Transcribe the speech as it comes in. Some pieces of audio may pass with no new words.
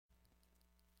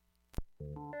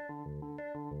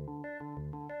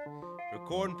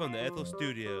Recording from the Ethel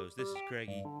Studios, this is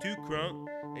Craigie 2 Crunk,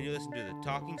 and you listen to the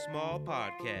Talking Small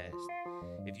podcast.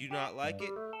 If you do not like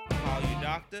it, call your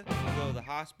doctor, go to the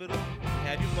hospital, and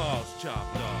have your balls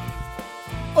chopped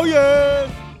off. Oh yeah!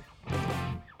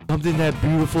 Something that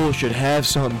beautiful should have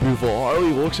something beautiful.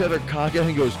 Harley looks at her cock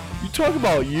and goes, "You talk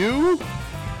about you?"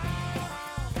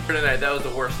 Tonight, that was the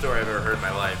worst story I've ever heard in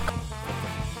my life.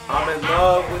 I'm in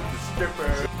love with the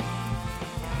stripper.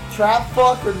 Trap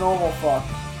fuck or normal fuck?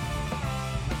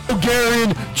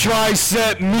 Bulgarian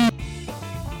tricep meat.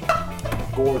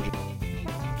 Gorgeous.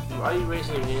 Why are you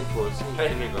raising your hand towards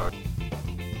kindergarten?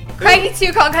 Craigie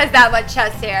 2 Crunk has that much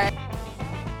chest hair.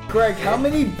 Craig, how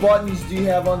many buttons do you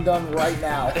have undone right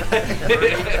now?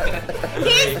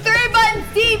 He's 3 buttons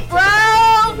deep,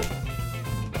 bro!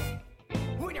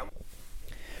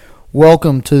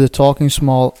 Welcome to the Talking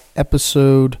Small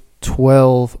episode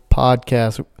 12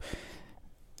 podcast.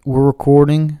 We're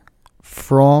recording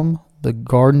from the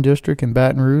Garden District in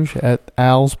Baton Rouge at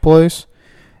Al's place.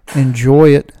 Enjoy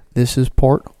it. This is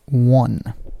part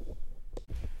 1.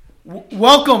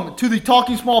 Welcome to the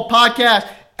Talking Small podcast,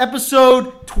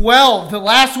 episode 12, the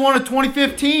last one of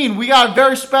 2015. We got a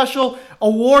very special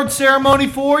award ceremony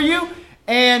for you,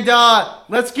 and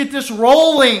let's get this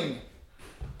rolling.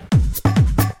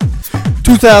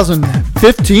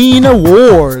 2015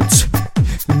 awards.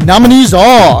 Nominees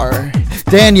are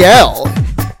Danielle,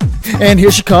 and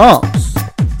here she comes.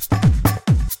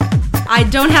 I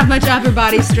don't have much upper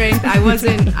body strength. I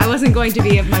wasn't going to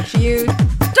be of much use.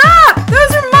 Stop!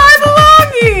 Those are my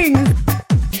belongings!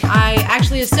 I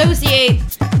actually associate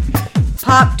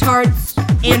Pop-Tarts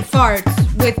and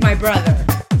farts with my brother.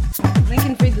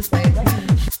 Lincoln freed the slave.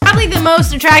 Probably the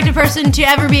most attractive person to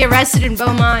ever be arrested in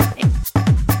Beaumont.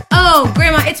 Oh,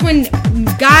 Grandma, it's when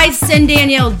guys send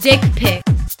Danielle dick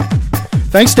pics.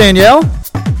 Thanks, Danielle.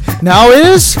 Now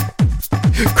is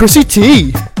Chrissy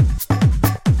T.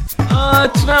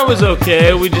 Tonight was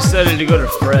okay. We decided to go to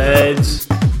Fred's,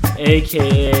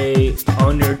 aka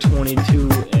under 22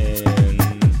 and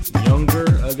younger,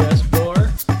 I guess,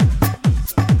 bar.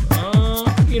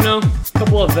 A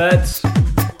couple of vets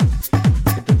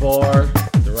at the bar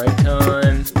at the right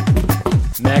time.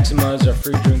 Maximize our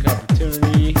free drink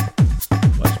opportunity.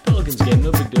 Watch Pelicans game,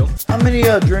 no big deal. How many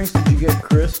drinks did you get,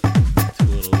 Chris? It's a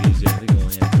little easy. I think I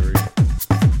only had 3.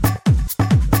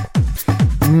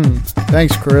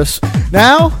 Thanks, Chris.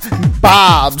 Now,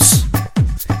 Bob's.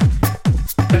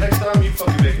 Next time you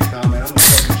fucking make a comment, I'm gonna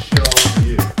fucking shit all over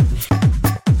you.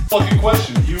 Fucking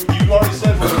question. You already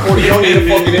said before you don't need to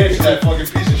fucking answer that fucking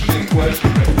piece of shit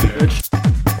question right there.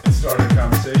 It started a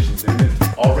conversation, didn't it?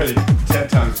 Already 10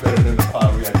 times better than the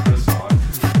pod we had Chris on.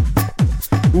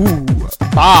 Ooh,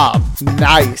 Bob.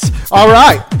 Nice. All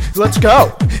right, let's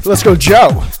go. Let's go,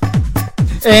 Joe.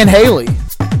 And Haley.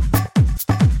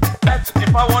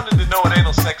 If I wanted to know what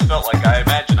anal sex felt like, I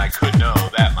imagine I could know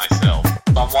that myself.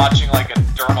 I'm watching like a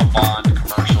Dermabond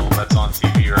commercial that's on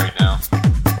TV right now.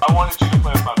 I wanted you to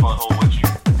play with my butthole, would you?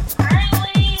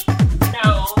 Currently,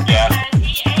 no. Yeah. Because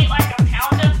he ate like a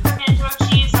pound of pimento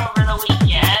cheese over the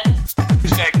weekend.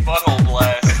 Check butthole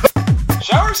blast.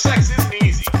 Shower sex isn't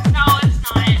easy. No, it's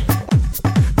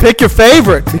not. Pick your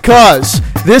favorite because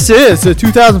this is the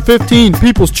 2015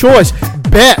 People's Choice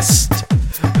Best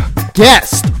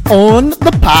Guest on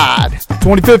the Pod.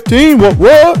 2015,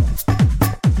 what?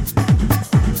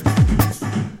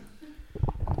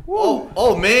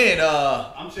 Oh man,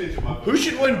 I'm changing my vote. who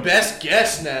should win best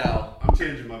guest now? I'm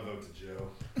changing my vote to Joe.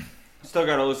 Still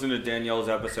gotta listen to Danielle's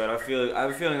episode. I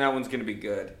have a feeling that one's gonna be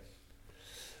good.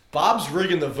 Bob's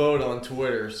rigging the vote on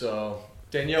Twitter, so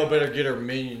Danielle better get her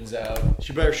minions out.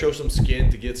 She better show some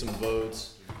skin to get some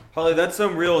votes. Holly, that's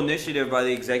some real initiative by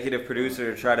the executive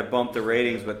producer to try to bump the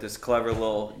ratings with this clever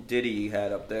little ditty you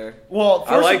had up there. Well,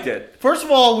 I liked it. First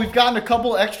of all, we've gotten a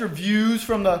couple extra views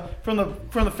from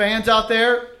the fans out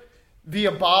there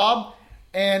via Bob,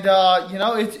 and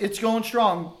it's going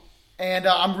strong. And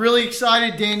I'm really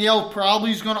excited. Danielle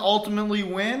probably is going to ultimately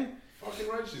win. Fucking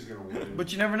right, she's gonna win.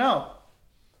 But you never know.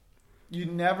 You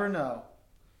never know.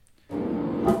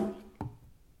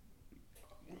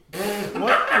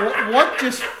 What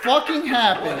just fucking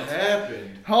happened? What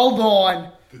happened? Hold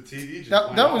on. The TV just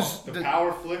That went was off. The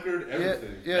power flickered,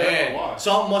 everything. Yeah. I don't know why.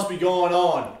 Something must be going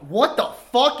on. What the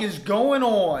fuck is going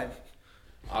on?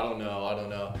 I don't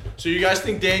know. So you guys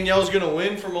think Danielle's gonna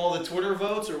win from all the Twitter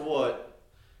votes or what?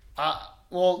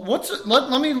 Well,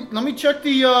 let me check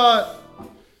the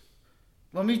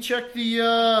Let me check the.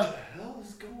 What the hell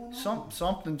is going on?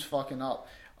 Something's fucking up.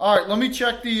 All right, let me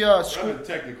check the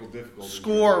technical difficulty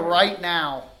score right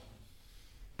now.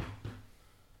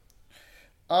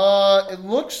 it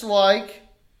looks like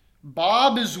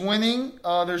Bob is winning.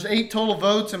 There's 8 total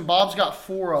votes, and Bob's got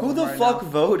 4 of Who them the right fuck now.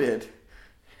 voted?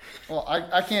 Well,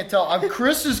 I can't tell.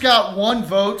 Chris has got 1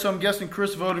 vote, so I'm guessing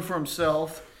Chris voted for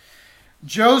himself.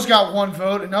 Joe's got 1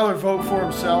 vote, another vote for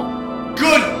himself.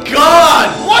 Good God!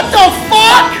 What the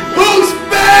fuck? Who's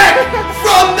back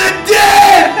from the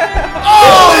dead?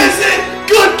 Oh, is it?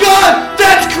 Good God!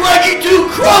 That's Craigie 2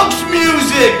 Crunk's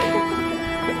music!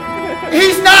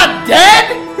 He's not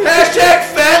dead?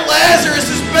 Hashtag Fat Lazarus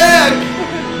is back!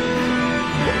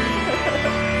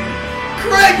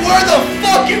 Craig, where the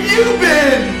fuck have you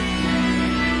been?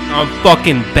 I'm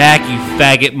fucking back, you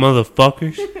faggot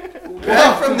motherfuckers.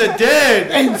 Back from the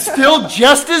dead! And still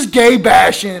just as gay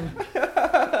bashing.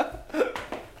 I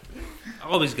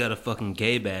always got a fucking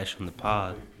gay bash on the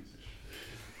pod.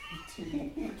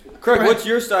 Craig, what's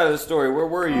your side of the story? Where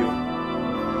were you?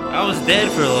 I was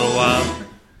dead for a little while.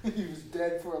 He was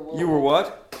dead for a little You were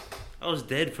what? I was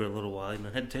dead for a little while. I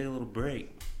had to take a little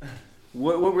break.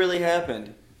 What really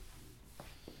happened?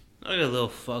 I got a little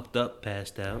fucked up,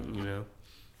 passed out,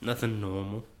 Nothing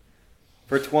normal.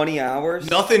 For 20 hours?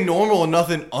 Nothing normal and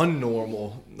nothing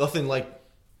unnormal. Nothing like...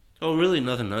 Oh, really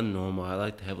nothing unnormal. I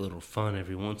like to have a little fun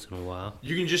every once in a while.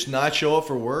 You can just not show up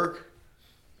for work?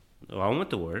 Oh, I went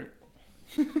to work.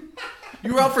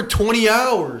 You were out for 20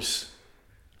 hours.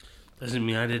 Doesn't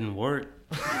mean I didn't work.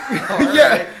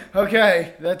 Yeah.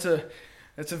 Okay. That's a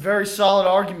very solid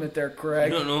argument there,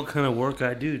 Craig. You don't know what kind of work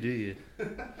I do you?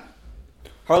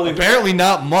 Apparently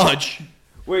not much.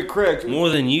 Wait, Craig. More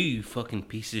than you fucking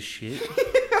piece of shit.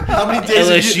 How many days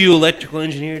LSU electrical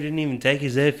engineer didn't even take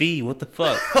his FE. What the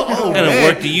fuck? Oh, what kind man. of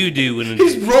work do you do when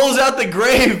He rolls out the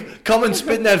grave, coming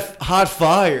spitting that hot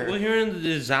fire. Well, you're in the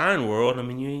design world. I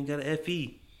mean, you ain't got an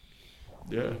FE.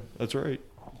 Yeah, that's right.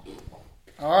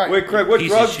 All right. Wait, Craig, what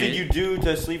Piece of drugs shit. did you do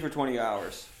to sleep for 20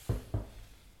 hours?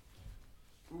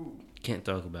 Can't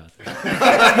talk about that.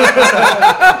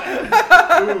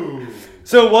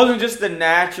 So it wasn't just the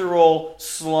natural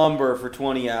slumber for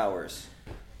 20 hours.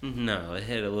 No, it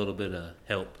had a little bit of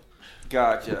help.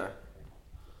 Gotcha.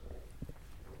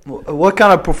 What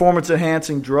kind of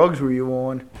performance-enhancing drugs were you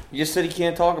on? You just said he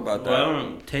can't talk about that. Well, I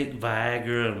don't take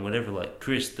Viagra and whatever like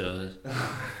Chris does.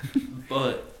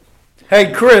 But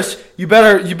Hey, Chris, you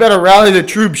better rally the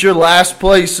troops. You're last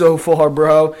place so far,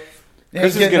 bro. Chris Ain't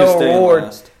is getting going to no stay award.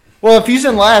 last. Well, if he's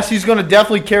in last, he's going to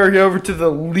definitely carry over to the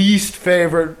least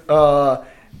favorite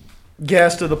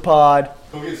guest of the pod.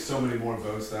 He'll get so many more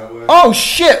votes that way. Oh,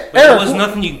 shit. there Eric, was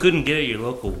nothing you couldn't get at your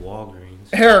local Walgreens.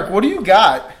 Eric, what do you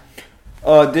got?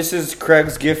 This is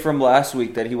Craig's gift from last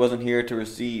week that he wasn't here to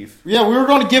receive. Yeah, we were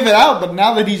going to give it out, but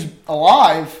now that he's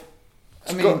alive,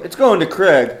 It's going to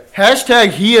Craig. hashtag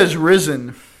he has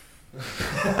risen. Oh,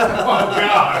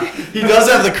 God. He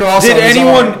does have the cross Did on his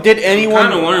anyone? arm. Did anyone?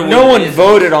 kinda wondering No what one it is.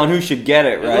 voted on who should get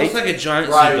it, It right? looks like a giant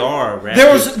Right. cigar. wrapped There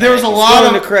in was a package. lot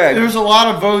going of to Craig. there was a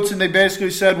lot of votes, and they basically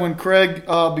said when Craig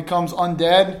becomes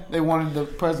undead, they wanted the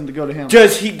present to go to him.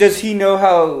 Does he know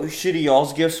how shitty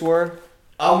y'all's gifts were?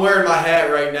 I'm wearing my hat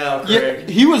right now, Yeah, Craig.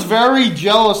 he was very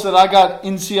jealous that I got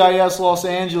NCIS Los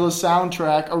Angeles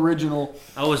soundtrack original.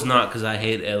 I was not because I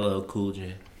hate LL Cool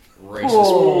J.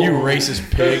 Racist. You racist He's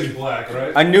pig. black,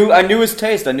 right? I knew his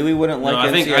taste. I knew he wouldn't like No, I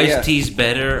think NCIS. Ice-T's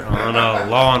better on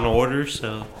Law and Order.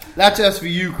 So, That's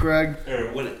SVU, Craig.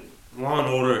 or what? Law and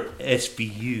Order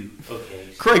SVU. Okay.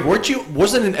 Craig,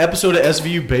 wasn't an episode of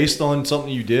SVU based on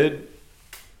something you did?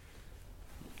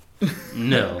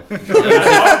 No.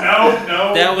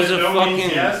 No. That was a no fucking-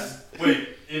 means yes. Wait,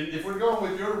 if we're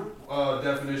going with your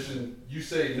definition, you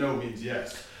say no means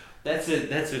yes. That's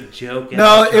a joke.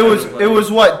 No, it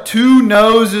was what 2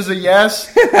 no's is a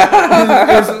yes.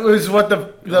 It was what the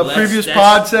Well, that's- previous that's-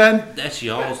 pod said. That's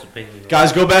y'all's opinion.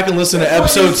 Guys, go back and listen to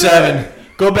episode 7.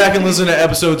 Go back and listen to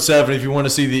episode 7 if you want to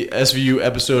see the SVU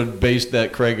episode based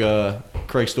that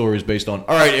Craig's story is based on.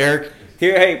 All right, Eric.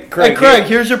 Here, hey, Craig. Hey, Craig,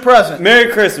 here's your present.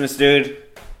 Merry Christmas, dude.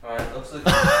 Alright, looks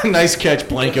like Nice catch,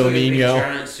 Blanco looks like a Nino.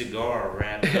 giant cigar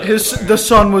wrapped up. The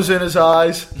sun was in his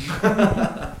eyes.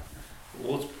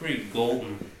 Well, it's pretty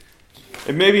golden.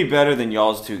 It may be better than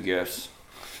y'all's 2 gifts.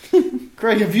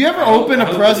 Craig, have you ever I hope- opened I a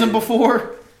hope present it is.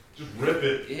 before? Just rip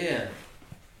it. Yeah.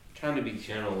 Trying to be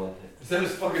gentle with it. Is that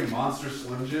his fucking Monster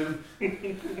Slim Jim?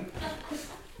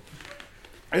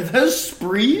 Are those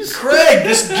sprees? Craig,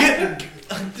 this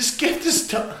gift is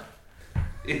tough.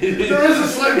 There is a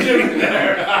Slim Jim in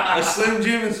there. A Slim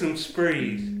Jim and some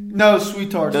sprees. No,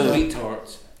 sweet tarts. Does- Sweet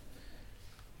tarts.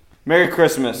 Merry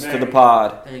Christmas to the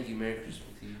pod. Thank you. Merry Christmas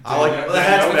to you. I like the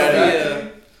hat's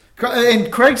better.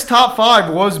 And Craig's top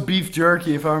 5 was beef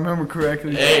jerky, if I remember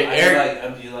correctly. Hey,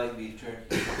 Eric. Do you like beef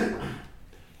jerky?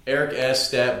 Eric S.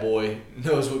 Stat Boy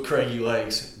knows what Craigie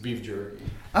likes: beef jerky.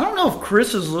 I don't know if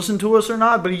Chris has listened to us or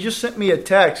not, but he just sent me a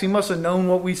text. He must have known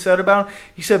what we said about him.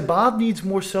 He said Bob needs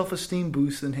more self-esteem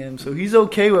boost than him, so he's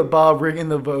okay with Bob rigging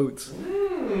the votes.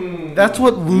 That's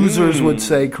what losers would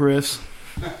say, Chris.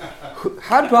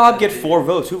 How'd Bob get 4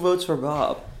 votes? Who votes for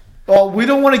Bob? Well, we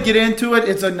don't want to get into it.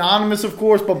 It's anonymous, of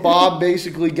course, but Bob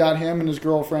basically got him and his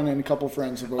girlfriend and a couple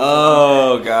friends to vote for him.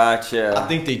 Oh, gotcha. I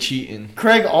think they cheating.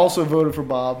 Craig also voted for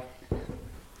Bob.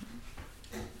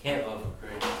 Can't vote for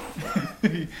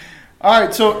Craig. All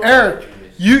right, so Eric,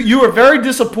 you were very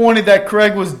disappointed that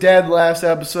Craig was dead last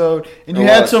episode, and you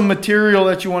had some material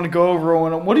that you want to go over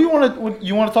on him. What do you want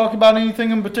to talk about?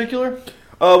 Anything in particular?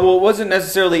 Well, it wasn't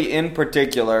necessarily in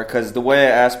particular, because the way I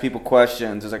ask people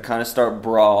questions is I kind of start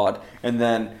broad, and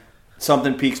then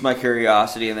something piques my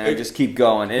curiosity, and then I just keep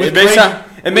going.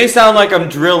 It may sound like I'm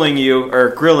drilling you or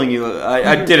grilling you.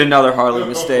 I did another Harley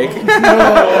mistake.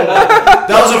 That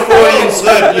was a Freudian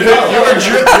slip.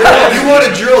 You want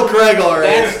to drill Craig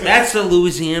already. That's the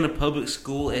Louisiana public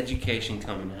school education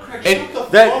coming out.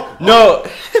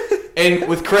 And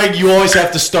with Craig, you always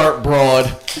have to start broad.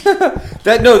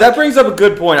 That brings up a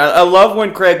good point. I love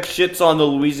when Craig shits on the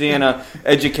Louisiana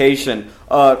education.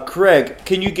 Craig,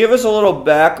 can you give us a little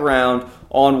background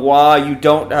on why you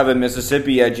don't have a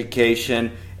Mississippi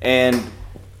education and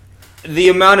the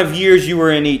amount of years you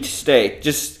were in each state?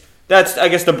 That's, I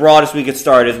guess, the broadest we could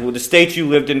start is the states you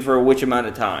lived in for which amount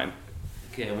of time.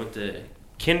 Okay, I went to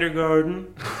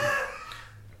kindergarten.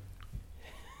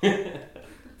 In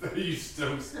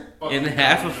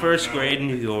half of first grade in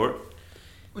New York.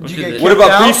 What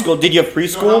about preschool? Did you have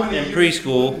preschool? In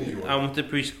preschool, I went to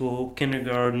preschool,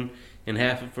 kindergarten, and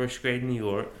half of first grade in New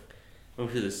York. I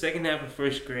went to the second half of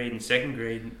first grade and second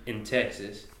grade in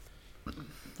Texas.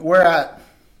 Where at?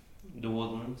 The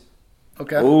Woodlands.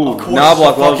 Okay. Ooh,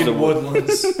 Knobloch loves the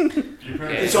Woodlands.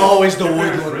 It's always the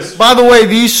Woodlands. By the way,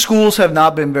 these schools have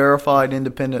not been verified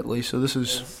independently, so this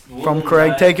is from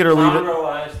Craig. Take it or leave it.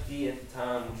 Conroe ISD at the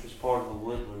time, which was part of the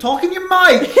Woodlands. Talk in your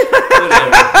mic.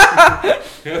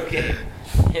 Okay.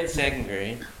 In second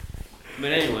grade.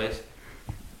 But anyways,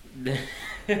 I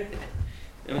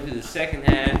went to the second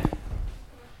half.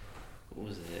 What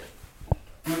was it?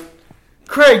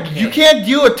 Craig, you can't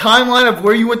do a timeline of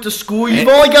where you went to school. You've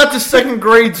only got to second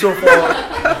grade so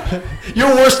far.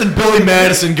 You're worse than Billy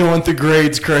Madison going through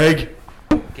grades, Craig.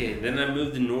 Okay, then I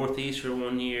moved to Northeast for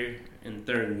 1 year in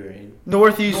third grade.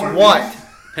 Northeast what?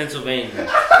 Pennsylvania.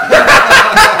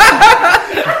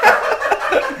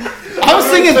 I was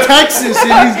thinking Texas,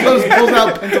 and he pulls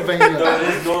out Pennsylvania. No, it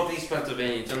is Northeast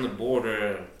Pennsylvania. It's on the border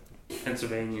of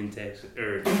Pennsylvania and Texas.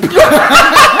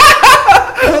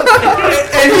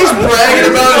 And he's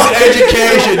bragging about his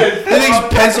education. He thinks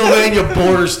Pennsylvania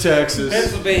borders Texas.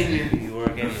 Pennsylvania, New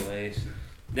York, anyways.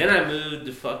 Then I moved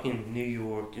to fucking New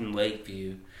York in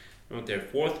Lakeview. I went there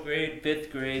 4th grade,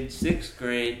 5th grade, 6th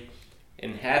grade,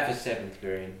 and half of 7th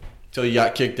grade. Till you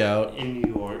got kicked out. In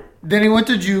New York. Then he went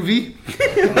to juvie.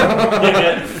 No.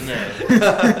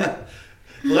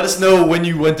 Let us know when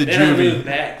you went to then I juvie. moved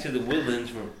back to the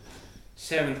Woodlands for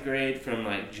 7th grade from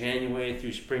like January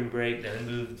through spring break. Then I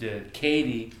moved to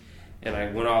Katy, and I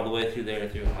went all the way through there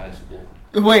through high school.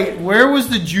 Wait, where was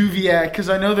the juvie at? Because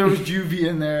I know there was juvie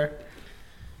in there.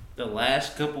 The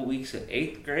last couple weeks of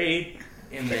 8th grade,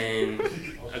 and then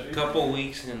a couple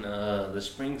weeks in the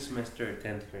spring semester of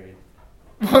 10th grade.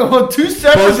 Well, two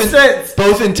separate sets.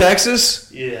 Both in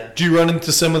Texas? Yeah. Did you run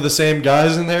into some of the same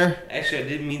guys in there? Actually, I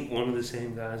did meet one of the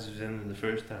same guys who was in there the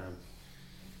first time.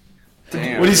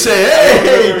 Damn. What did he say?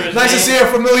 Hey, nice to see a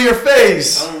familiar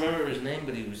face. I don't remember his name,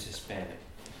 but he was Hispanic.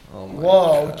 Oh my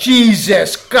Whoa, God.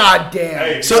 Jesus, goddamn.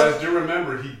 Hey, you guys do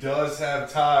remember he does have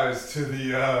ties to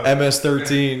the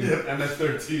MS-13.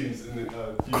 MS-13s. In the,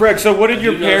 Craig, so what did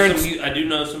your parents... I do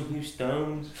know some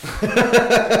Houstones.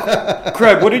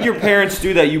 Craig, what did your parents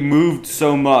do that you moved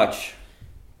so much?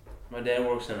 My dad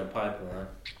works in a pipeline.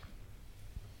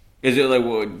 Is it like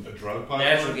what? A drug pipeline?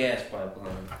 Natural gas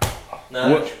pipeline.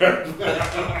 Not a drug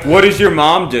pipeline. What does your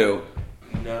mom do?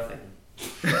 Nothing.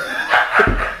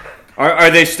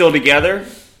 Are they still together?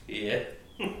 Yeah.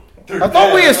 I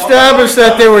thought we established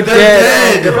that they were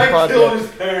dead. Craig killed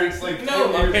his parents like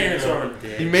No, 10 my years parents ago. aren't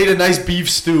dead. He made a nice beef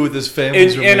stew with his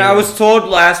family. And I was told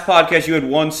last podcast you had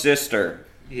one sister.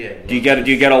 Yeah. Do you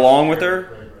get along with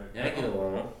her? Yeah, I get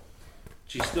along.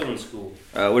 She's still in school.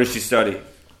 What does she study?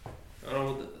 I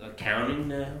don't know, accounting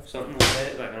now, something like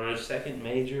that, like on a second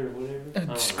major or whatever. I don't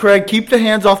know. Craig, keep the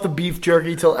hands off the beef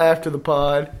jerky till after the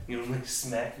pod. You want me to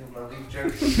smack you with my beef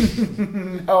jerky?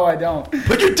 No, I don't.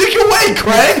 Put your dick away,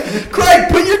 Craig! Craig,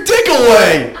 put your dick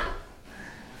away!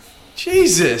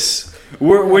 Jesus.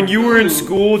 When you were in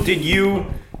school, did you,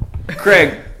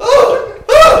 Craig?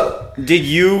 Did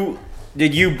you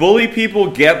bully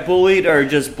people, get bullied, or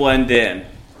just blend in?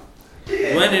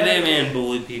 Blended in and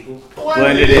bullied people.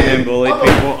 Blended in and bullied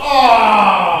people.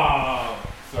 Oh,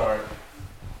 sorry.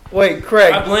 Wait,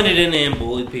 Craig. I blended in and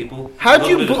bullied people. How'd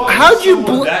you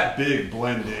that big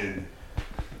blend in?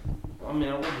 I mean,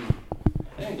 I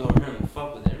didn't go around and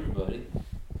fuck with everybody.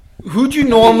 Who'd you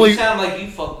normally? You sound like you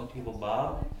fuck with people,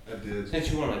 Bob. I did.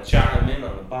 Since you want to chime in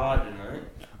on the bod tonight.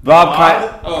 Bob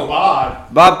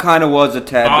kind of was a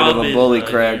tad bit of a bully,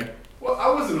 Craig. Well, I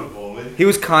wasn't a bully. He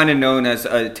was kind of known as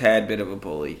a tad bit of a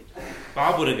bully.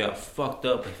 Bob would have got fucked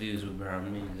up if he was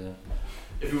around me, though.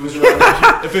 If he was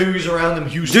around them,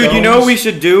 huge. Dude, you know what we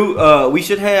should do? We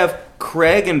should have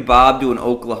Craig and Bob do an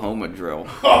Oklahoma drill.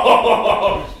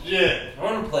 Oh shit! I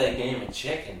want to play a game of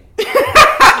chicken.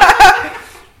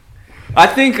 I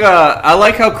think I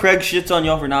like how Craig shits on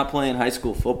y'all for not playing high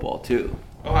school football too.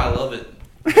 Oh, I love it.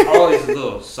 Always a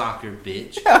little soccer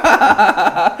bitch.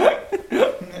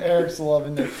 Eric's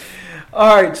loving it.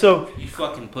 All right, so You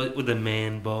fucking put with a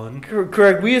man bun.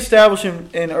 Craig, we established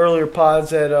in earlier pods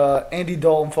that Andy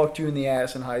Dalton fucked you in the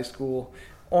ass in high school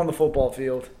on the football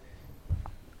field.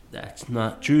 That's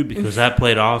not true because I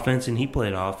played offense and he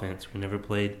played offense. We never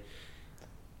played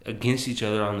against each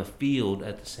other on the field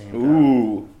at the same time.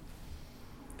 Ooh.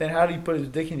 Then how do you put his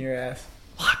dick in your ass?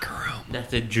 Locker room.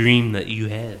 That's a dream that you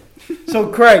had. So,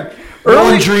 Craig,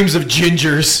 All dreams of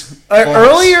gingers.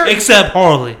 earlier, Except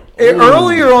Harley.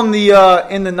 earlier on the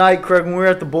in the night, Craig, when we were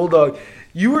at the Bulldog,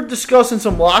 you were discussing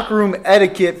some locker room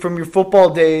etiquette from your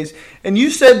football days, and you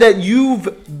said that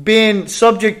you've been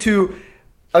subject to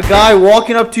a guy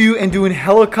walking up to you and doing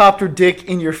helicopter dick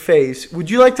in your face. Would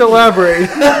you like to elaborate?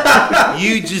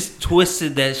 You just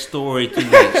twisted that story to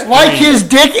the extreme. Like his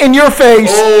dick in your face.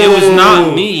 It was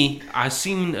not me. I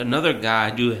seen another guy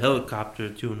do a helicopter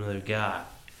to another guy.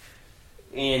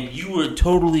 And you were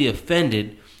totally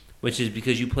offended, which is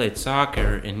because you played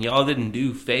soccer and y'all didn't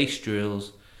do face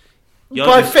drills. Y'all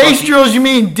By just face fucked drills, you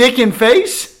mean dick in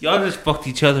face? Y'all just fucked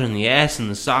each other in the ass in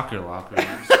the soccer locker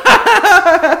rooms.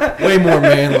 Way more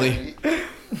manly.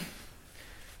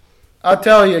 I'll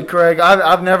tell you, Craig,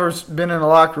 I've never been in a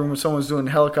locker room where someone's doing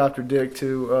helicopter dick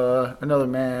to another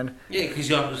man. Yeah, because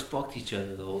y'all just fucked each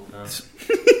other the whole time.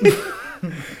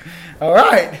 All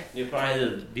right. You're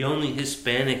probably the only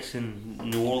Hispanics in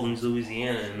New Orleans,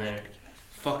 Louisiana in there.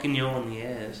 Fucking y'all in the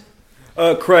ass.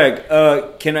 Craig,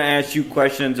 can I ask you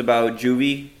questions about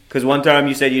juvie? Because one time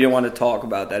you said you didn't want to talk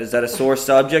about that. Is that a sore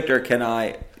subject, or can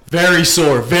I? Very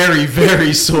sore. Very,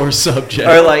 very sore subject.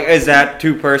 Or, like, is that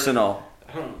too personal?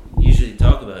 I don't usually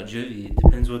talk about juvie. It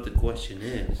depends what the question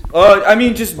is. I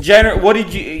mean, just general. What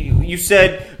did you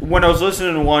said when I was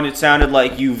listening to one? It sounded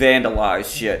like you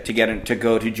vandalized shit to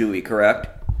go to juvie, correct?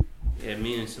 Yeah,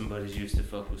 me and somebody's used to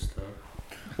fuck with stuff.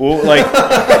 Well, like,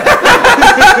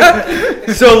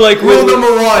 so like rule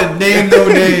number one: name no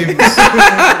names.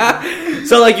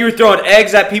 So like you were throwing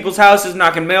eggs at people's houses,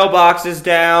 knocking mailboxes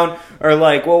down, or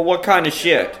like, well, what kind of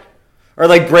shit? Or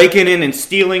like breaking in and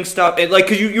stealing stuff, and like,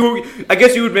 cause you were, I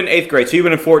guess you would have been 8th grade, so you've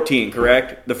been in 14,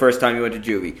 correct? The first time you went to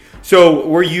juvie. So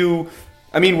were you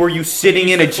sitting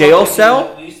in a jail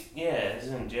cell? Yeah, I was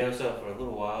in a jail cell for a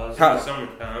little while. It was in the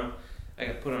summertime. I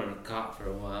got put on a cot for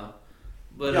a while.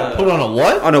 But put on a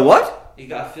what? On a what? He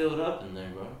got filled up in there,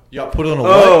 bro. You got put on a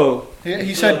what?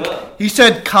 He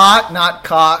said cot, not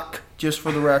cock, just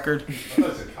for the record.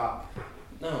 That's a cop.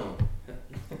 No.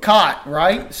 Cot,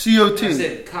 right? COT. I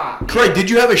said cot. Craig,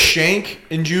 did you have a shank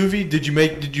in juvie? Did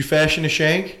you fashion a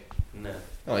shank? No.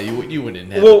 Oh, you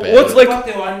wouldn't have. Well, a bad what's What the fuck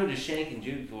do I knew the shank in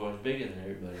juvie for? I was bigger than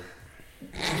everybody.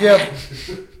 Yeah.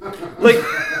 Like,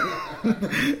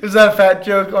 is that a fat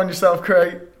joke on yourself,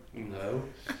 Craig? No.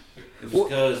 It was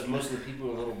because most of the people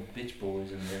were little bitch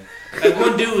boys in there. Like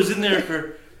one dude was in there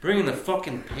for bringing the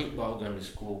fucking paintball gun to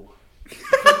school.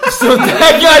 So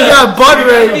that guy got butt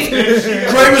raped.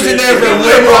 Craig was in there for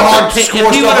way more hardcore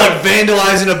stuff like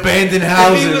vandalizing abandoned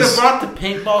houses. If he would have brought the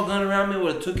paintball gun around me, I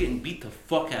would have took it and beat the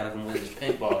fuck out of him with his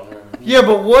paintball gun. Yeah,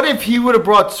 but what if he would have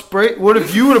brought spray? What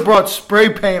if you would have brought spray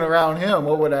paint around him?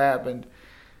 What would have happened?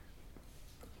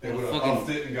 They would have huffed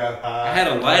it and got high. I had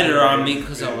a lighter on me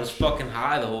because I was fucking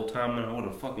high the whole time, and I would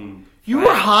have fucking. You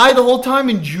were high the whole time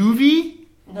in juvie?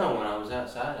 No, when I was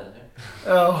outside of there.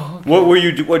 Oh. Okay. what were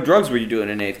you? What drugs were you doing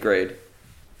in 8th grade?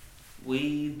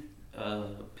 Weed,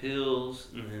 pills,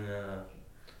 and then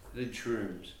the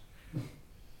shrooms.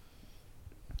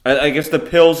 I guess the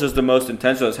pills is the most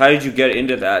intense. How did you get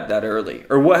into that early?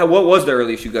 Or what was the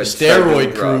earliest you guys? The steroid started doing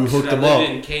crew drugs? hooked I them lived up.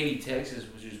 in Katy, Texas,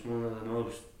 which is one of the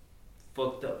most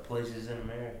fucked up places in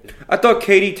America. I thought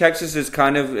Katy, Texas is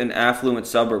kind of an affluent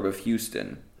suburb of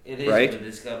Houston. It is, right? but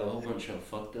it's got a whole bunch of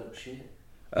fucked up shit.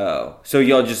 Oh, so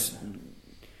y'all just...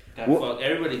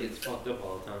 Everybody gets fucked up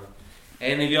all the time.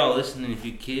 And if y'all listening, if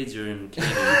your kids are in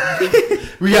Canada,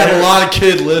 We got a lot of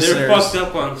kid listeners. they're fucked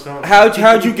up on something.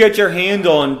 How'd you get your hand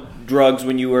on drugs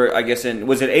when you were, I guess,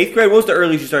 was it 8th grade? What was the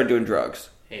earliest you started doing drugs?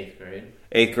 8th grade.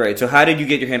 8th grade. So how did you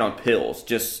get your hand on pills?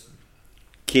 Just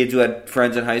kids who had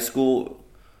friends in high school?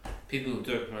 People who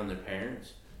took from their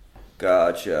parents.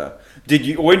 Gotcha. Did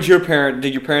your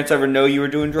parents ever know you were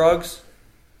doing drugs?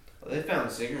 Well, they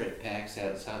found cigarette packs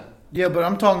outside. Yeah, but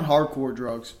I'm talking hardcore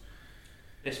drugs.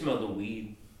 They smelled the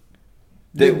weed.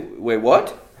 Wait,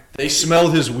 what? They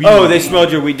smelled his weed. Oh, they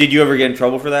smelled your weed. Did you ever get in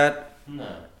trouble for that?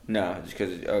 No. No, just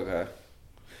because. Okay.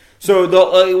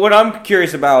 So what I'm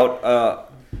curious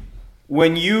about,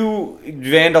 when you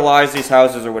vandalize these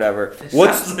houses or whatever,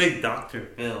 Sounds like Dr.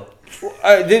 Phil.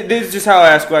 This is just how I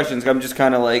ask questions. I'm just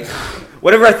kind of like,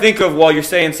 whatever I think of while you're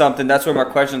saying something, that's where my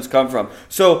questions come from.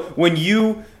 So when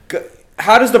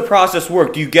how does the process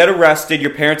work? Do you get arrested?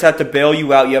 Your parents have to bail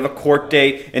you out. You have a court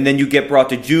date, and then you get brought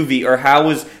to juvie, or how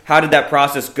did that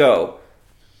process go?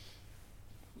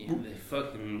 Yeah,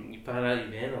 you find out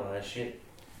you vandalized shit.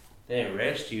 They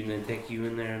arrest you and then take you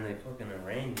in there and they fucking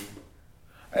arraign you.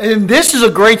 And this is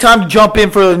a great time to jump in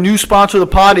for the new sponsor of the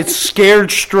pod. It's Scared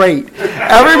Straight.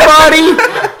 Everybody,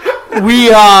 we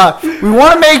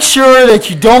want to make sure that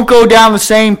you don't go down the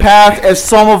same path as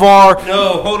some of our...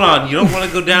 No, hold on. You don't want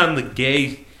to go down the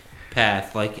gay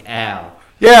path like Al.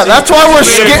 Yeah, that's why we're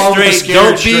Straight.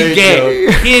 Don't be gay.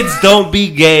 Kids, don't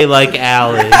be gay like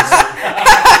Al is.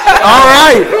 All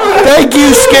right. Thank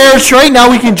you, Scared Straight.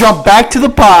 Now we can jump back to the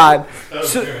pod.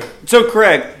 So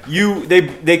Craig,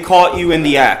 they caught you in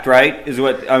the act, right? Is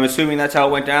what I'm assuming that's how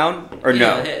it went down, or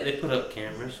no? They put up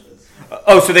cameras.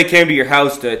 Oh, so they came to your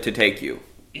house to take you?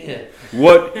 Yeah.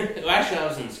 What? Well, actually, I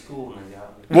was in school when they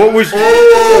got me. What was?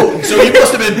 Oh, so you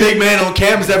must have been big man on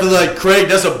campus. After like Craig,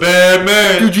 that's a bad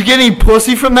man. Did you get any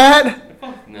pussy from that?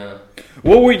 No.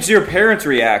 What was your parents'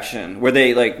 reaction? Were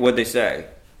they like? What'd they say?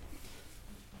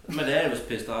 My dad was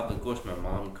pissed off. Of course, my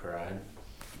mom cried.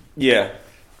 Yeah,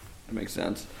 that makes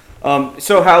sense.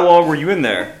 So how long were you in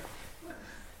there?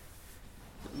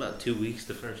 About 2 weeks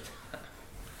the first time.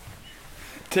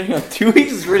 Damn, 2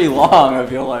 weeks is pretty long, I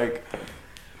feel like.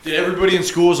 Dude, everybody in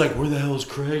school was like, where the hell is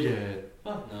Craig at?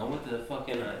 Fuck no, I went to the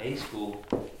fucking A school.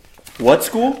 What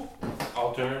school?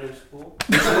 Alternative school.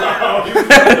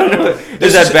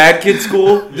 Is that bad kid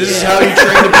school? This is how you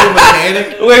train to be a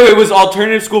mechanic? Wait, was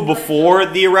alternative school before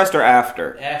the arrest or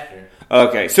after? After.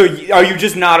 Okay, so are you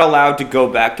just not allowed to go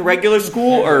back to regular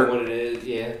school, or what it is?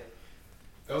 Yeah.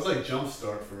 That was like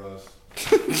Jumpstart for us.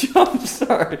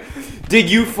 Jumpstart. Did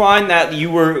you find that you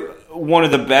were one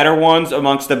of the better ones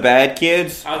amongst the bad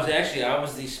kids? I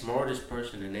was the smartest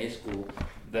person in A school.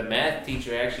 The math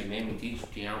teacher actually made me teach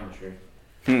geometry.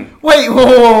 Wait,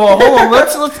 whoa, hold on.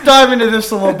 Let's dive into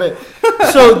this a little bit.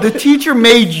 So the teacher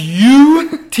made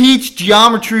you teach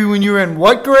geometry when you were in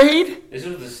what grade? This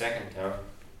was the second time.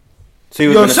 So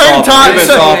he was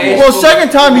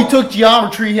second time he took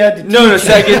geometry, he had to teach. No,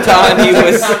 second time he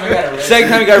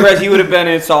got arrested, he would have been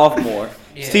a sophomore.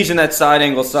 Yeah. He's teaching that side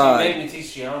angle side. She made me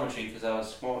teach geometry because I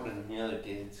was smarter than the other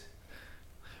kids.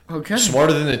 Okay.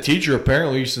 Smarter than the techer,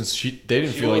 apparently, since they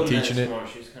didn't feel like wasn't teaching that it. smart.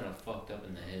 She was kind of fucked up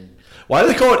in the head. Why do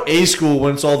they call it A school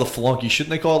when it's all the flunky? Shouldn't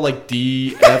they call it like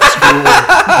D, F school?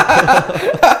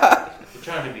 We're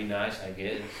trying to be nice, I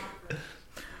guess.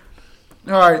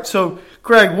 All right, so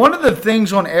Craig, one of the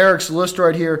things on Eric's list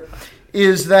right here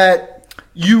is that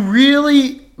you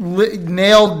really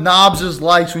nailed Knobs'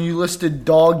 likes when you listed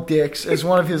dog dicks as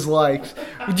one of his likes.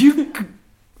 Would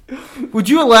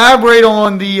you elaborate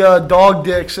on the dog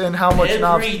dicks and how much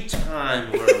Knobs? Every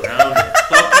time we're around a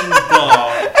fucking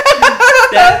dog,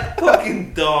 that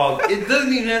fucking dog, it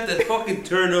doesn't even have to fucking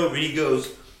turn over. He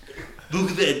goes,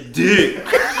 "Look at that dick!"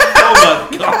 Oh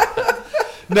my god.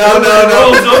 No. He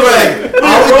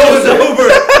rolls over.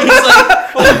 He's like,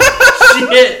 "Oh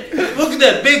shit! Look at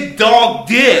that big dog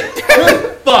dick."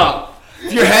 Fuck.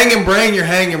 If you're hanging brain, you're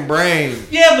hanging brain.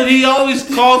 Yeah, but he always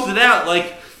calls it out,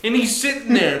 like, and he's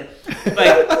sitting there,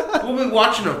 like, we'll be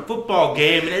watching a football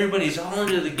game, and everybody's all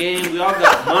into the game. We all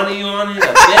got money on it,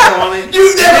 a bet on it.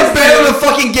 You've never bet on a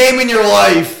fucking game in your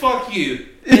life. Fuck you.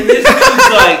 And this dude's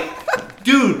like,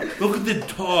 dude, look at the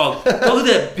dog. Look at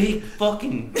that big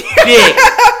fucking dick.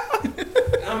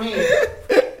 I mean,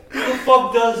 who the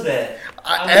fuck does that?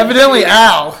 Evidently,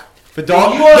 Al. But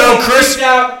dog, You ought to no, be Chris. creeped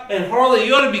out, and Harley,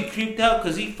 you ought to be creeped out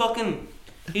because he fucking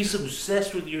He's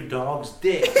obsessed with your dog's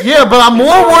dick. Yeah, but I'm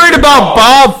more worried about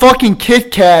Bob fucking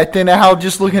Kit Kat than Al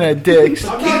just looking at dicks.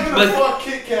 I'm not gonna fuck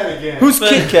Kit Kat again. Who's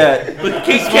Kit Kat? But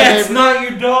Kit Kat's not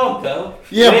your dog, though.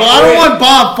 Yeah, but I don't want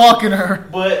Bob fucking her.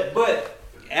 But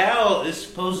Al is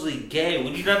supposedly gay.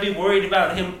 Would you not be worried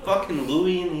about him fucking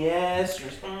Louis in the ass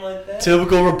or something like that?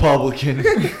 Typical Republican.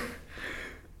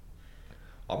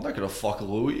 I'm not gonna fuck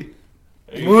Louis.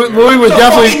 Louis would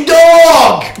definitely.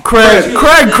 Dog.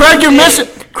 Craig, you're missing.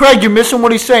 Craig, you're missing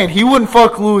what he's saying. He wouldn't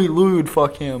fuck Louis. Louis would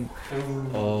fuck him.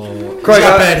 Oh, Craig, he's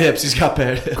got bad hips. He's got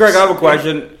bad hips. Craig, I have a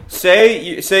question. Say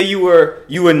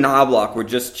you and Knobloch were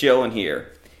just chilling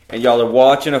here, and y'all are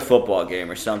watching a football game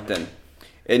or something.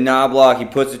 And Knobloch, he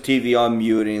puts the TV on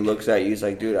mute and he looks at you. He's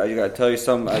like, "Dude, I just gotta tell you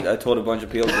something. I told a bunch of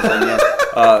people this on you.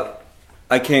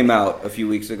 I came out a few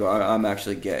weeks ago. I'm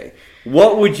actually gay.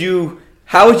 How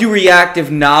would you react if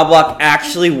Knobloch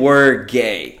actually were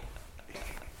gay?"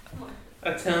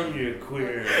 I tell him you're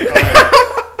queer.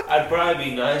 I'd probably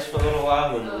be nice for a little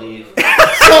while and leave.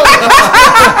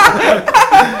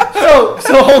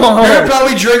 So hold on. He'd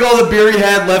probably drink all the beer he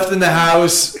had left in the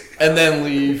house and then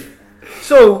leave.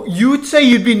 So you would say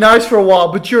you'd be nice for a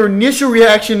while, but your initial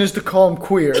reaction is to call him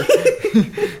queer,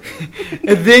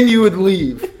 and then you would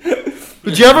leave.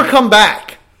 Would you ever come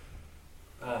back?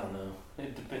 I don't know.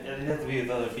 It'd have to be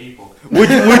with other people. Would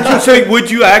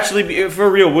you actually be, for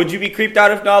real? Would you be creeped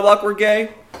out if Knobloch were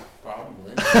gay?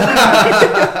 Probably.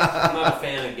 I'm not a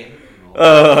fan of gay people.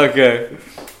 Oh, okay.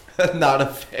 Not a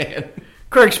fan.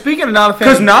 Craig, speaking of not a fan,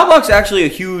 Because Knobloch's actually a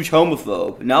huge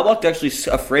homophobe. Knobloch's actually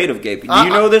afraid of gay people. Do you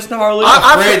know this, Harley?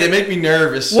 I'm afraid. They make me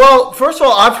nervous. Well, first of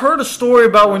all, I've heard a story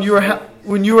about when you were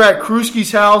at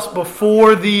Krusky's house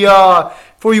before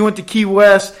you went to Key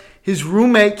West. His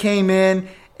roommate came in,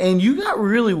 and you got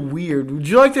really weird. Would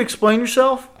you like to explain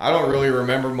yourself? I don't really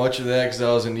remember much of that because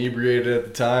I was inebriated at the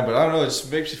time, but I don't know. It just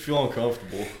makes you feel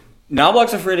uncomfortable.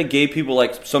 Knobloch's afraid of gay people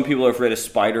like some people are afraid of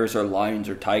spiders or lions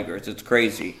or tigers. It's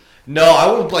crazy. No,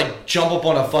 I would jump up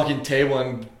on a fucking table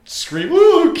and scream,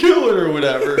 "Ooh, kill it," or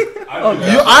whatever.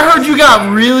 I heard you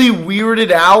got really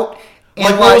weirded out.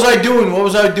 And what was I doing? What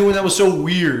was I doing that was so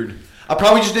weird? I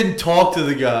probably just didn't talk to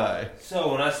the guy.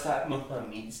 So when I stop with my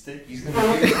meat stick, he's gonna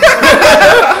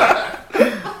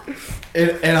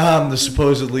And I'm the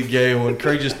supposedly gay one.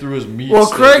 Craig just threw his meat Well,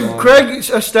 stick on. Craig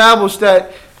established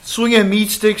that swinging meat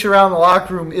sticks around the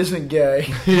locker room isn't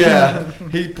gay. Yeah,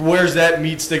 he wears that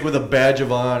meat stick with a badge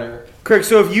of honor. Craig,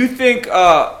 so if you think,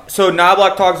 so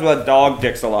Knobloch talks about dog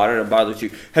dicks a lot, and it bothers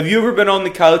you. Have you ever been on the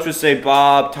couch with, say,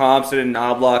 Bob, Thompson, and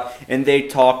Knobloch, and they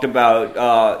talked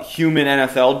about human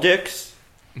NFL dicks?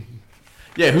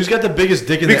 Yeah, who's got the biggest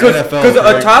dick in the NFL? Because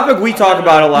a topic we talk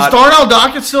about a lot. Is Darnell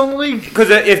Dockett still in the league? Because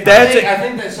if that's I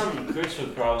think that's something Chris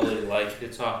would probably like to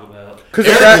talk about.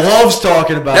 Eric loves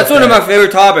talking about that's one of my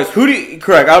favorite topics.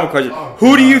 Craig, I have a question.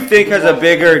 Who do you think has a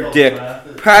bigger dick,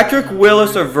 Patrick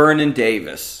Willis or Vernon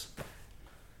Davis?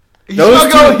 He's gonna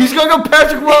go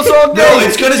Patrick Willis all day. No,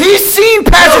 it's gonna. He's seen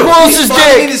Patrick Willis's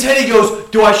dick. In his head, he goes,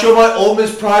 "Do I show my Ole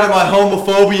Miss pride or my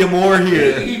homophobia more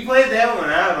here?" He played that one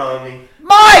out on me.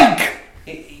 Mike!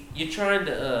 You're trying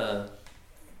to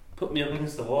put me up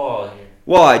against the wall here.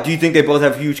 Why? Do you think they both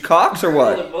have huge cocks or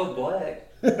what? They're both black.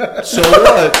 So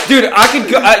what? Dude, I could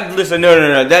go. Listen,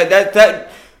 no. That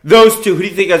those two. Who do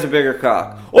you think has a bigger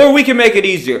cock? Or we can make it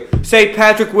easier. Say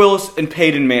Patrick Willis and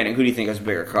Peyton Manning. Who do you think has a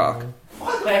bigger cock?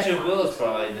 Patrick Willis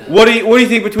probably does. What do you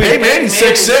think between? Hey, Manning's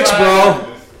 6'6",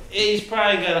 bro. He's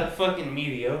probably got a fucking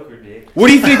mediocre dick. What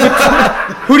do you think?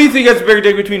 Who do you think has a bigger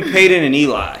dick between Peyton and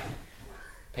Eli?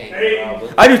 Peyton, probably.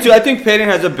 I do too. I think Peyton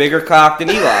has a bigger cock than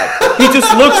Eli. He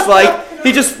just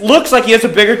looks like he has a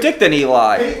bigger dick than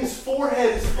Eli. Peyton's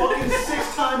forehead is fucking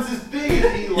 6 times as big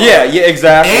as Eli. Yeah,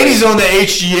 exactly. And he's on the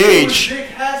His HGH. dick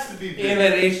has to be big. And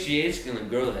that HGH is gonna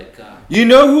grow that cock. You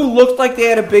know who looked like they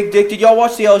had a big dick? Did y'all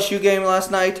watch the LSU game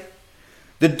last night?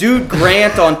 The dude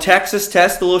Grant on Texas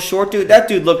Test, the little short dude, that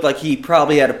dude looked like he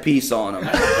probably had a piece on him.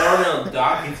 Darnell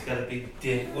Dockett's got a big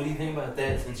dick. What do you think about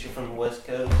that since you're from the West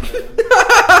Coast?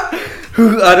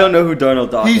 I don't know who Darnell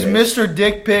Dockett He's is. Mr.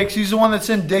 Dick Pics. He's the one that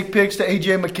sent dick pics to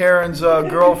AJ McCarron's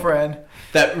girlfriend.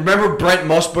 Remember Brent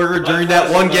Musburger during that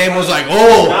one game was like,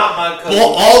 all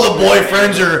the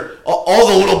boyfriends are, all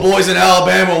the little boys in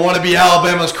Alabama want to be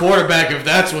Alabama's quarterback if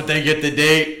that's what they get to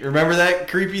date. Remember that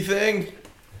creepy thing?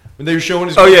 When they were showing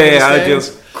his Oh, yeah, I do.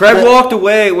 Craig walked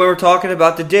away when we were talking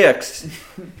about the dicks.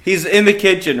 He's in the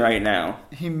kitchen right now.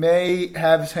 He may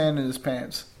have his hand in his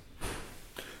pants.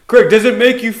 Craig, does it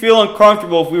make you feel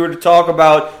uncomfortable if we were to talk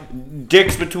about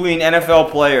dicks between NFL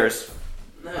players?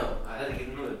 No, I had to get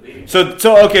another beer.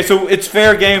 So it's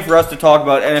fair game for us to talk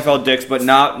about NFL dicks, but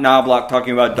not Knobloch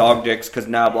talking about dog dicks because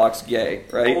Knobloch's gay,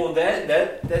 right? Well,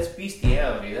 that's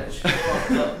bestiality. That's just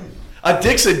fucked up. A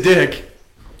dick's a dick.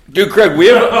 Dude, Craig, we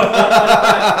have... No,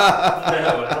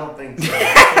 I don't think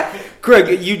so.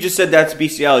 Craig, you just said that's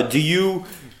bestiality. Do you,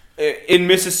 in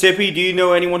Mississippi, do you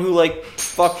know anyone who, like,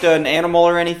 fucked an animal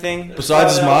or anything?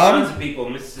 Besides his Tons mom? of people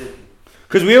in Mississippi.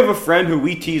 Because we have a friend who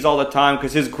we tease all the time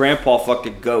because his grandpa fucked a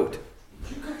goat.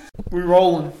 We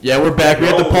rolling. Yeah, we're back. We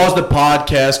had to pause the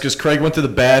podcast because Craig went to the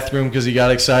bathroom because he got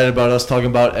excited about us talking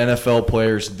about NFL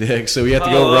players' dicks. So we had to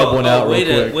go rub one out real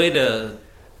quick. Way to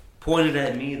pointed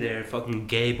at me there, fucking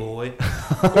gay boy.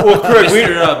 Well, Craig,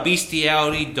 Mr.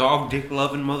 Bestiality, dog dick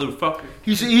loving motherfucker.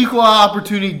 He's an equal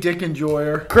opportunity dick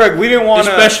enjoyer. Craig, we didn't want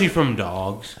to... Especially from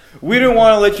dogs. We didn't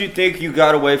want to let you think you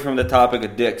got away from the topic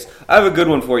of dicks. I have a good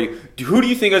one for you. Who do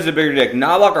you think has a bigger dick,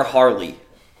 Knobloch or Harley?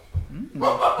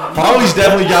 Harley's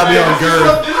definitely got me on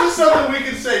girth. This is something we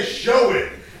can say, show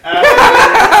it. We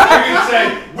can say,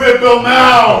 whip him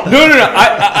out. No.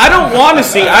 I don't want to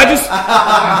see. I just...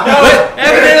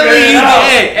 Evidently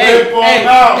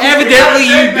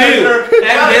you do.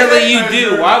 Evidently you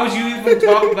do. Why would you even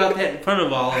talk about that in front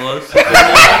of all of us?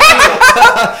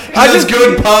 I just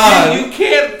good pod. You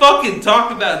can't fucking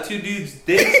talk about two dudes'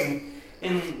 dicks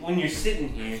and when you're sitting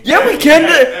here. Yeah, we can.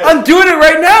 I'm doing it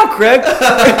right now, Craig.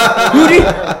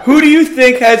 Who do you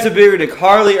think has a bigger dick,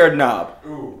 Harley or Knob?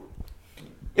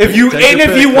 If you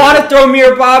want to throw me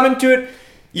or Bob into it,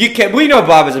 you can. We know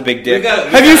Bob is a big dick.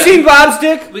 Have you seen Bob's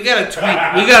dick? We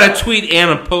gotta tweet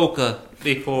Anna Polka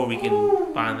before we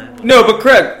can find that. No, but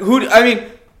Craig,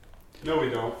 No, we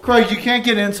don't. Craig, you can't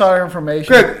get insider information.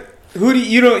 Craig,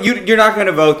 you're not going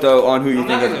to vote though on who you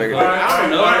think has a bigger dick. I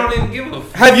don't know. I don't even give a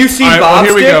fuck. Have you seen All right, Bob's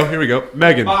well, dick? Here we go.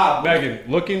 Megan, Bob.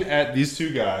 looking at these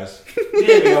two guys, There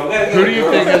we go. who do you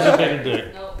think has a bigger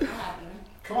dick? No, not happening.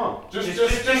 Come on, just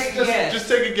guess.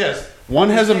 take a guess. One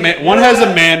has a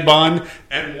man bun,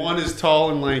 and one is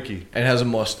tall and lanky. And has a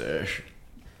mustache.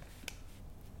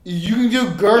 You can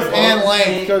do girth and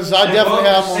length because I definitely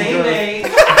have one Same girth. age.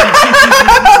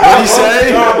 What did he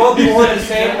say? Y'all both born the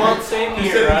same month, same He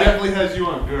year, said he right? definitely has you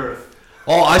on girth.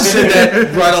 Oh, I said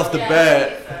that right off the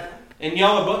bat. And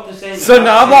y'all are both the same. So same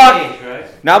Knobloch- age, right?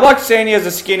 Knobloch's saying he has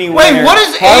a skinny Wait, wiener. what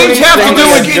does Harley's age have to saying do he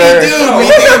with has Skinny girth. dude, we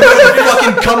think I'm gonna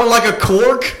fucking coming like a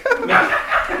cork?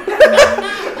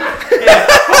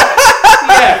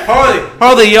 Yeah,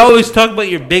 Harley, you always talk about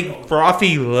your big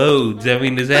frothy loads. I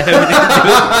mean, does that have anything to do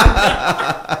with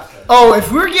it? Oh,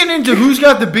 if we're getting into who's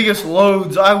got the biggest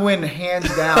loads, I win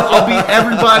hands down. I'll beat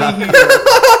everybody here.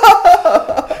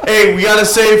 Hey, we gotta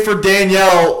say for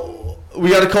Danielle, we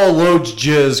gotta call Loads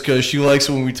Jizz because she likes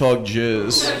it when we talk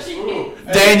jizz.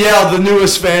 Danielle, the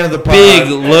newest fan of the pod. Big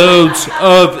loads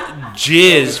of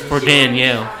jizz for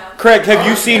Danielle. Craig, have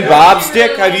you seen Bob's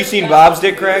dick? Have you seen Bob's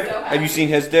dick, Craig? Have you seen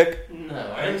his dick? No,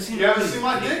 I haven't seen You haven't seen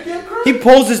my dick yet, Chris? He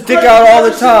pulls his dick out all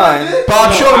the time.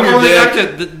 Bob, show him I've your only dick.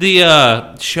 got the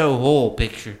show hole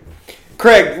picture.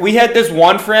 Craig, we had this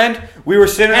one friend. We were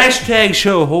sitting. Hashtag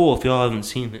show hole if y'all haven't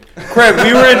seen it. Craig,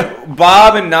 we were in.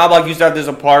 Bob and Knobloch used to have this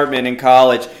apartment in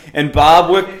college, and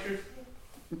Bob whipped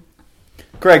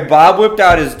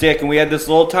out his dick, and we had this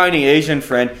little tiny Asian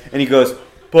friend, and he goes,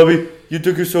 "Bobby, your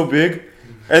dick is so big."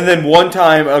 And then one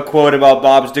time, a quote about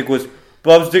Bob's dick was,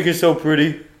 "Bob's dick is so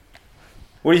pretty."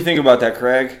 What do you think about that,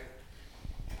 Craig?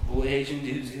 Well, Asian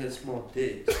dudes got small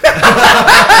dicks.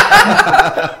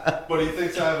 But he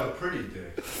thinks I have a pretty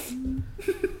dick.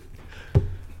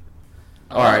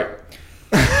 All right.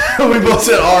 We both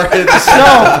said all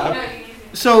right.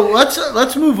 So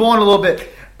let's move on a little bit.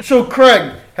 So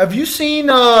Craig, have you seen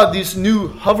this new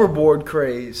hoverboard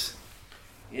craze?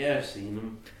 Yeah, I've seen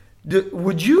them.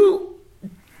 Would you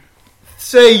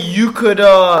say you could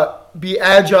be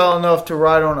agile enough to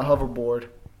ride on a hoverboard?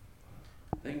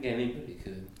 I think anybody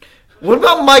could. What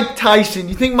about Mike Tyson?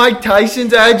 You think Mike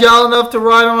Tyson's agile enough to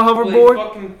ride on a Well, hoverboard? he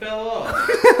fucking fell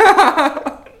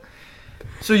off.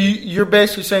 So you're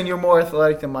basically saying you're more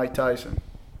athletic than Mike Tyson?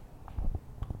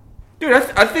 Dude,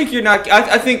 I think you're not.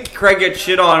 I think Craig gets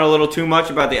shit on a little too much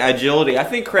about the agility. I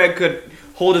think Craig could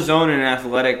hold his own in an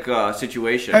athletic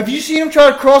situation. Have you seen him try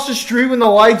to cross the street when the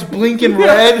lights blinking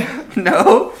red?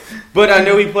 No, but I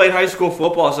know he played high school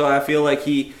football, so I feel like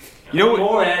he. You know You're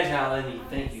what? more agile than you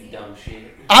think, you dumb shit.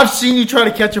 I've seen you try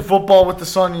to catch a football with the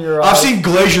sun in your I've eyes. seen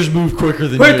glaciers move quicker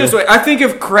than Put you. it this way: I think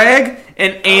if Craig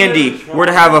and Andy were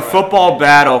to have a football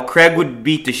battle, Craig would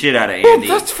beat the shit out of Oh, Andy.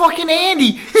 that's fucking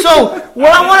Andy. So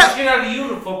what I want to Shit out of you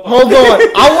in football. hold on.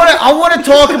 I want to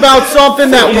talk about something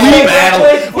that we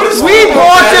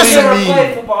brought this.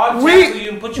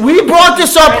 We brought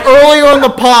this up earlier in the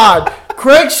pod.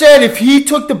 Craig said if he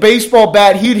took the baseball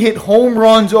bat, he'd hit home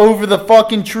runs over the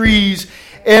fucking trees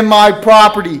in my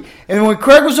property. And when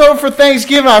Craig was over for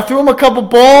Thanksgiving, I threw him a couple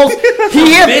balls.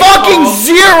 He hit fucking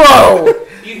zero.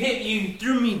 You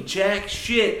threw me jack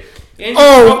shit. And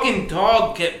Oh. your fucking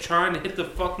dog kept trying to hit the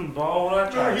fucking ball.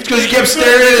 It's because he kept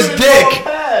staring at his dick.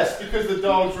 Pass because the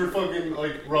dogs were fucking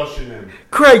rushing him.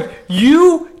 Craig,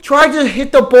 you tried to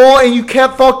hit the ball and you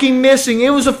kept fucking missing.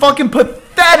 It was a fucking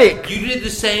pathetic. You did the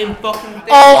same fucking thing.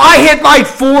 Oh, I hit like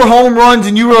 4 home runs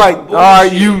and you were like, all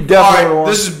right, you definitely All won. right,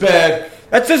 this is bad.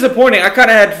 That's disappointing. I kind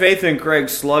of had faith in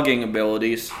Craig's slugging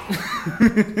abilities.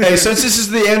 Hey, since this is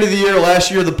the end of the year,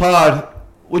 last year of the pod,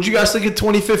 what'd you guys think of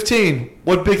 2015?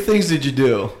 What big things did you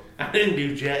do? I didn't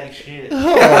do jack shit.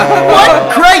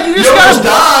 What? Craig, you just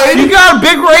died. You got a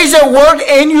big raise at work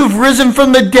and you've risen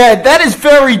from the dead. That is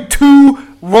very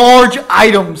 2 large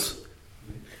items.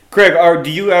 Craig,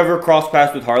 do you ever cross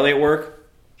paths with Harley at work?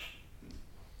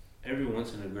 Every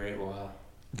once in a great while.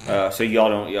 So y'all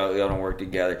don't work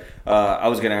together. I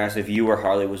was gonna ask if you or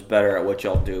Harley was better at what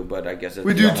y'all do, but I guess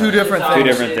We do y'all 2 have different Two things.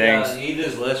 different things. He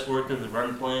does less work than the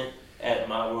run plant at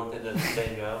my work that does the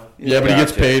same job. Yeah, but he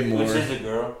gets paid more. Which is a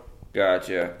girl.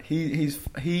 Gotcha. He's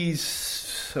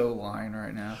so lying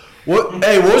right now. What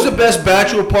was the best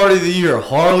bachelor party of the year?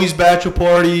 Harley's bachelor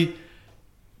party,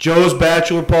 Joe's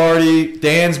bachelor party,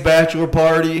 Dan's bachelor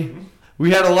party. We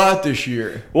had a lot this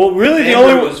year. Well, really, the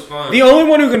only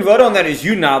one who can vote on that is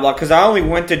you, Knobloch, because I only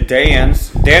went to Dan's.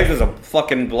 Dan's was a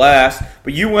fucking blast,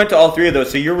 but you went to all 3 of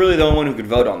those, so you're really the only one who could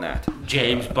vote on that.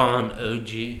 James Bond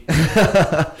OG.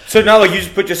 So Knobloch, you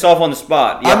just put yourself on the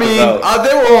spot. You have to vote.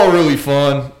 They were all really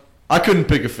fun. I couldn't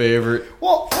pick a favorite.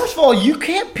 Well, first of all, you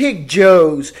can't pick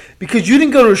Joe's because you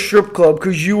didn't go to a strip club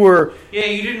because you were... Yeah,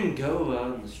 you didn't go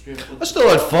out on the strip. I still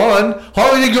had fun.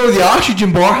 Harley didn't go to the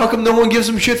Oxygen Bar. How come no one gives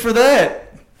him shit for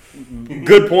that?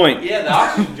 Good point. Yeah, the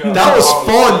oxygen jar. That was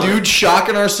fun, dude.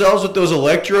 Shocking ourselves with those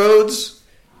electrodes.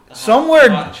 Somewhere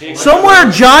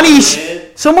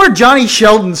Johnny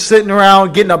Sheldon's sitting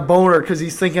around getting a boner because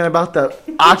he's thinking about the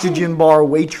Oxygen Bar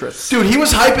waitress. Dude, he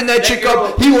was hyping that chick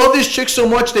up. He loved this chick so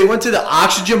much they went to the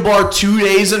Oxygen Bar 2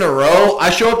 days in a row. I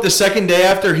show up the second day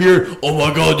after here. Oh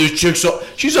my god, this chick's so...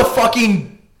 She's a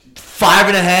fucking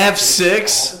 5.5,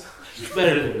 6. She's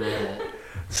better than that.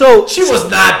 So she was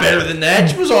not better than that.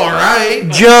 She was all right.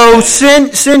 Joe,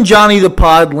 send Johnny the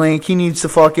pod link. He needs to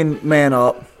fucking man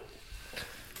up.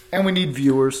 And we need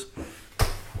viewers.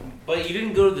 But you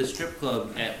didn't go to the strip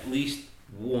club at least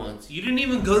once. You didn't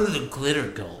even go to the Glitter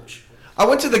Gulch. I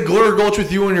went to the Glitter Gulch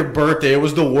with you on your birthday. It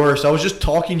was the worst. I was just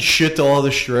talking shit to all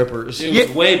the strippers. It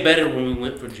was way better when we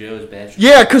went for Joe's bachelor.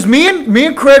 Yeah, because me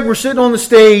and Craig were sitting on the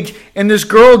stage, and this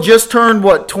girl just turned,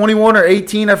 21 or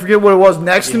 18, I forget what it was,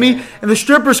 next to me, and the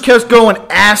strippers kept going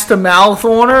ass to mouth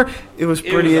on her. It was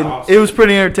pretty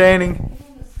entertaining.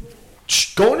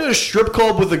 Going to a strip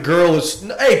club with a girl is...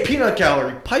 Hey, peanut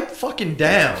gallery, pipe fucking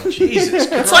down. Jesus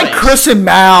Christ. It's like Chris and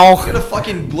Mal. You're going to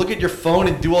fucking look at your phone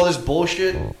and do all this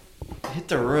bullshit? Hit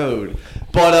the road.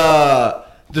 But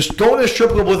going to a strip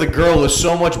club with a girl is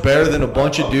so much better than a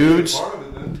bunch of dudes.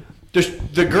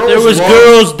 The girls There was love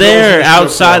girls in there the strip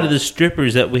outside club. of the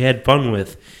strippers that we had fun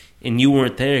with. And you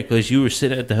weren't there because you were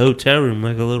sitting at the hotel room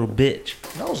like a little bitch.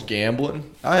 I was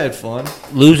gambling. I had fun.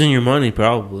 Losing your money,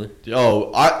 probably.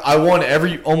 Oh, I won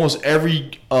almost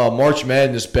every March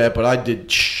Madness bet, but I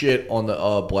did shit on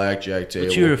the blackjack table.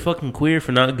 But you were a fucking queer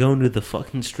for not going to the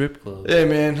fucking strip club. Hey,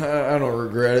 man, I don't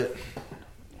regret it.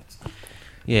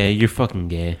 Yeah, you're fucking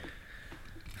gay.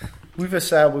 We've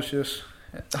established this.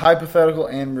 Hypothetical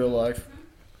and real life.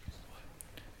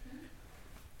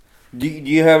 Do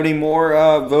you have any more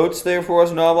votes there for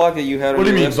us, Knobloch, that you had on What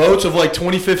do you your mean, list? votes of like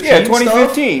 2015 Yeah,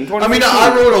 2015. stuff? I mean,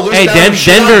 I wrote a list Hey, down of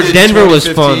shit I did in Denver was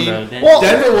 2015. fun, though. Well,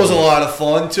 Denver was a lot of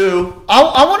fun, too.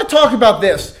 I want to talk about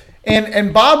this.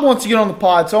 And Bob wants to get on the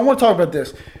pod, so I want to talk about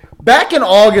this. Back in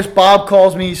August, Bob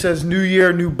calls me. He says, "New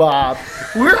year, new Bob."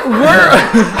 We're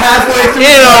halfway through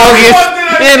In August.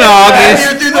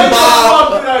 Halfway through the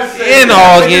Bob. In Halfway through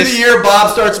August. the year,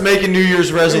 Bob starts making New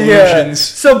Year's Yeah. resolutions.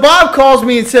 So Bob calls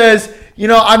me and says,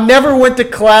 I never went to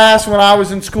class when I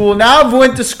was in school. Now I've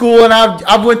went to school and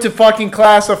I've went to fucking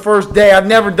class the first day. I've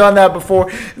never done that before.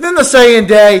 And then the second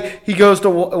day, he goes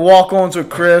to walk-ons with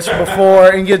Chris before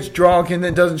and gets drunk and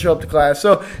then doesn't show up to class.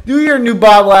 So New Year, new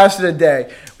Bob lasted a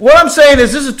day. What I'm saying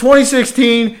is this is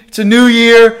 2016. It's a new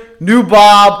year, new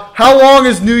Bob. How long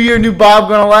is New Year, new Bob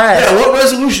going to last? Yeah, what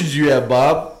resolutions do you have,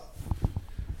 Bob?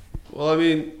 Well, I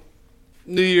mean,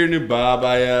 New Year, new Bob.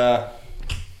 I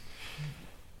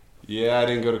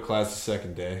didn't go to class the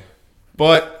second day,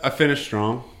 but I finished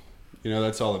strong.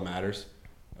 That's all that matters.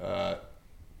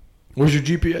 Where's your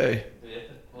GPA?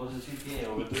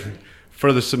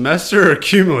 For the semester or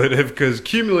cumulative? Because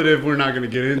cumulative we're not going to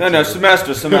get into. No,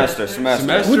 semester.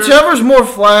 Whichever's more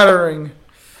flattering.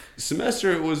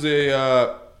 Semester, it was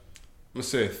a, let's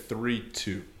say a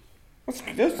 3.2.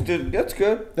 That's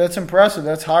good. That's impressive.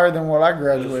 That's higher than what I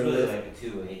graduated with. Like a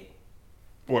 2.8.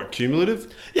 What,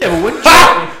 cumulative? Yeah, but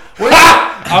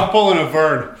I'm pulling a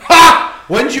Vern.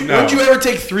 when'd you ever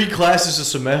take 3 classes a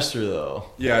semester though?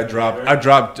 Yeah, I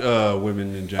dropped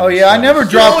women in general. Oh yeah, I never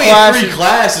dropped only classes. 3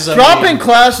 classes. Dropping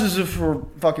classes is for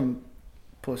fucking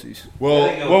pussies.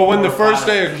 Well, when the first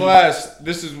day of class,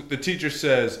 this is the teacher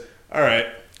says, "All right,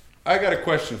 I got a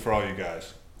question for all you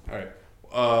guys." All right,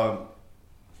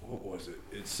 what was it?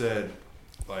 It said,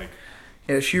 like,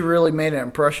 Yeah, she really made an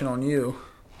impression on you.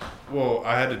 well,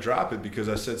 I had to drop it because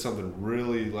I said something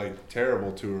really like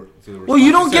terrible to her. To the Well,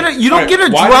 you don't response. get She a said, you "All don't right, get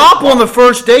a why drop did- on the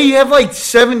first day. You have like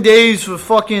 7 days for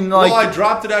fucking like. Well, I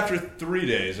dropped it after 3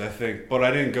 days, I think, but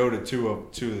I didn't go to two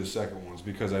of the second ones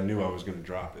because I knew I was going to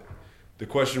drop it. The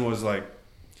question was like,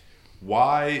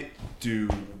 why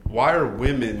are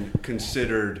women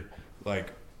considered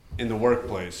like in the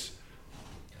workplace?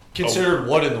 Considered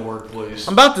what in the workplace?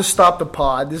 I'm about to stop the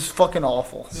pod. This is fucking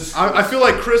awful. I feel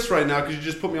like Chris right now because you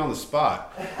just put me on the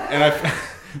spot, and I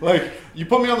like you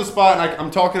put me on the spot, and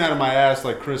I'm talking out of my ass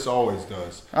like Chris always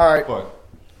does. All right, but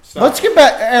stop. let's get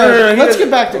back. Eric, let's get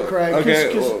back to Craig.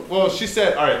 Okay, 'cause- Well, she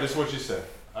said, all right, this is what she said.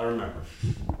 I remember.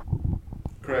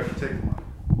 Craig, take the mic.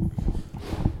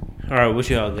 All right, what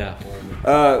y'all got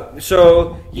for me?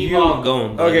 So Keep on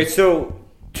going, buddy. Okay, so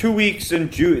 2 weeks in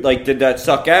June, like, did that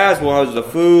suck ass? What was the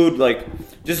food? Like,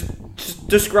 just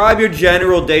describe your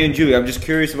general day in juvie. I'm just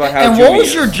curious about how. and juvie what was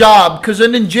is. your job? Because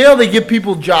then in jail they give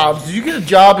people jobs. Did you get a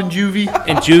job in juvie?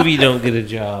 And juvie don't get a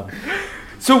job.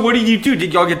 So what did you do?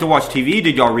 Did y'all get to watch TV?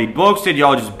 Did y'all read books? Did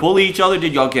y'all just bully each other?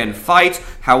 Did y'all get in fights?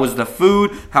 How was the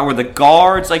food? How were the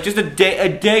guards? Like, just a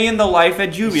day in the life at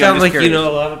juvie. Sounds I'm just like curious. you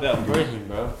know a lot about prison,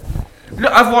 bro. No,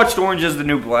 I've watched Orange Is the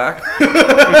New Black,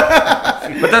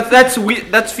 but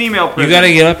that's female prison. You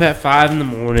gotta get up at 5 in the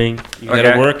morning. You gotta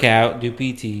Okay. work out, do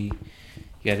PT. You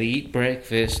gotta eat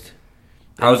breakfast.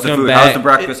 Then How's you the come food? back. How's the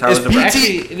breakfast? How's the breakfast?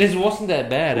 Actually, it wasn't that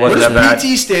bad. Wasn't What actually. does that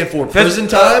bad? PT stand for? Prison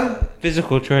time?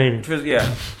 Physical training. Yeah.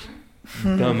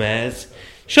 Dumbass.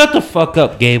 Shut the fuck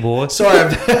up, gay boy. Sorry,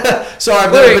 I've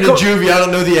never Wait, been to juvie. I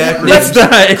don't know the acronym. That's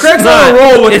not. It's Craig's not on a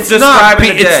roll with it's describing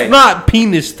not, the day. It's not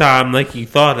penis time like you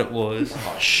thought it was.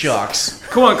 Oh, shucks.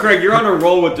 Come on, Craig. You're on a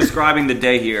roll with describing the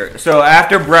day here. So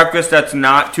after breakfast, that's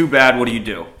not too bad. What do you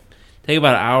do? Take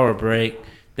about an hour break.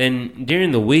 Then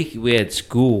during the week we had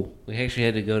school. We actually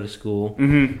had to go to school.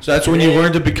 Mm-hmm. So that's when you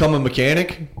learned to become a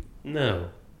mechanic? No.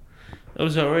 I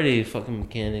was already a fucking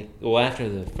mechanic. Well, after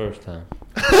the first time.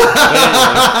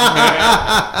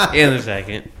 In the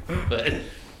second. But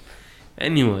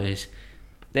anyways.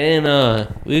 Then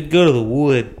we'd go to the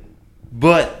wood.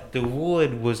 But the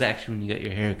wood was actually when you got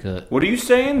your hair cut. What are you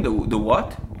saying? The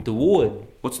what? The wood.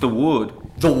 What's the wood?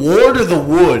 The ward or the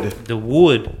wood? The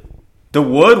wood. The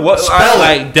wood? What? Spell it.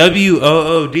 Like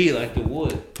WOOD, like the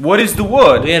wood. What is the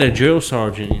wood? We had a drill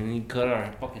sergeant and he cut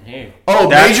our fucking hair. Oh,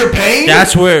 That's- Major Payne?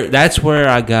 That's where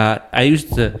I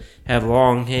used to have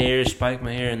long hair, spike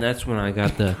my hair, and that's when I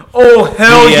got the. Oh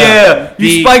hell The, yeah! You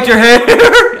the- spiked your hair.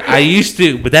 I used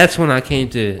to, but that's when I came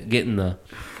to getting the.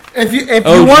 If you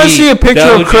OG, want to see a picture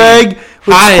the of OG. Craig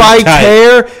with High and spiked tight.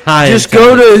 hair, High and just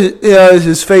go to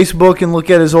his Facebook and look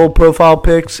at his old profile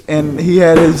pics, and he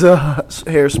had his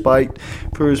hair spiked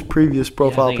for his previous I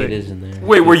profile think it pic. is in there.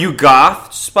 Wait, were you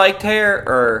goth spiked hair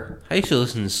or? I used to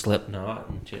listen to Slipknot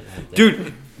and shit like that.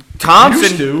 Dude,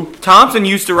 Thompson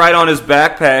used to write on his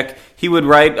backpack. He would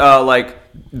write like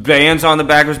bands on the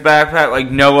back of his backpack, like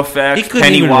No Effect, he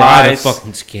couldn't even ride a Pennywise.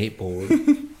 fucking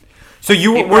skateboard. So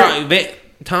you He were. probably-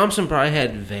 Thompson probably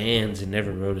had Vans and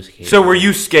never rode a skateboard. So were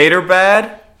you skater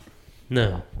bad?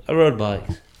 No, I rode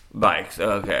bikes. Bikes.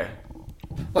 Okay.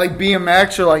 Like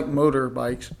BMX or like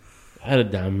motorbikes. I had a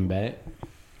Diamondback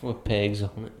with pegs on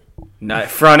it,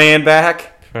 Nice. Front and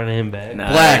back. front and back.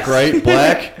 Nice. Black, right?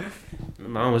 Black?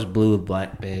 Mine was blue with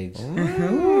black pegs.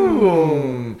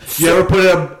 Ooh. You ever put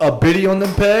a biddy on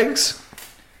them pegs?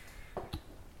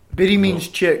 Biddy means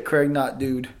chick, Craig, not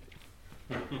dude.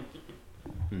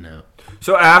 No.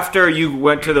 So after you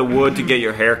went to the wood to get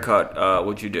your hair cut,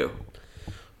 what'd you do?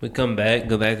 We come back,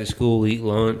 go back to school, eat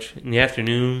lunch. In the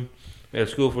afternoon, we have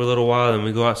school for a little while, then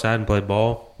we go outside and play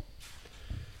ball.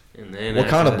 And then What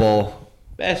kind after of ball?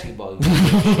 Basketball.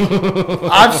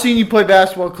 I've seen you play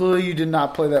basketball. Clearly, you did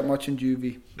not play that much in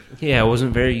juvie. Yeah, I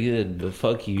wasn't very good, but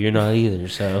fuck you, you're not either.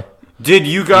 So Did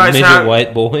you guys midget have?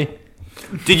 white boy.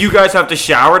 Did you guys have to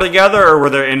shower together, or were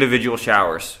there individual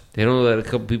showers? They don't let a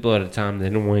couple people at a time. They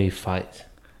don't want any fights.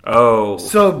 Oh.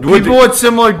 So people with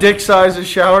similar dick sizes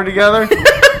shower together?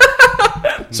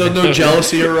 So no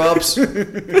jealousy erupts?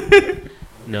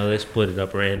 No, they split it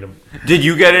up random. Did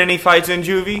you get any fights in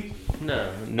juvie?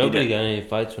 No, nobody got any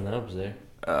fights when I was there.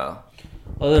 Oh.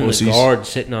 Other than Pussies. the guard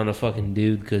sitting on a fucking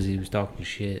dude because he was talking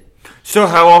shit. So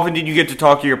how often did you get to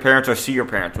talk to your parents or see your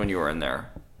parents when you were in there?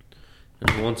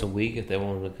 Once a week if they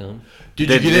wanted to come. Did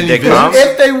you get any they visits? come?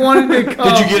 If they wanted to come.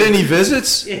 Did you get any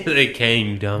visits? Yeah, they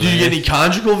came, dumbass. Did you get any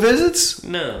conjugal visits?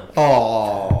 No.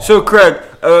 Oh. So Craig,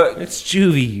 It's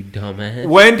juvie, you dumbass.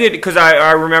 when did? Because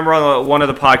I remember on one of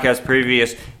the podcasts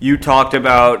previous, you talked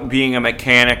about being a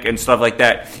mechanic and stuff like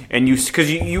that, and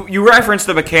you referenced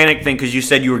the mechanic thing because you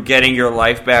said you were getting your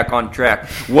life back on track.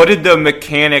 What did the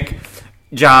mechanic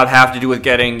job have to do with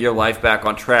getting your life back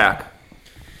on track?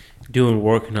 Doing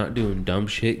work, not doing dumb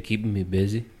shit, keeping me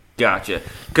busy. Gotcha.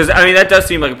 Because I mean that does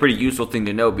seem like a pretty useful thing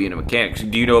to know, being a mechanic. So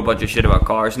do you know a bunch of shit about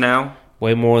cars now?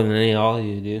 Way more than any all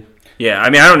you do. Yeah, I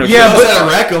mean I don't know. Yeah, shit. but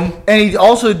wreck them. And he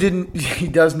also didn't. He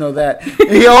does know that.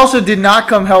 He also did not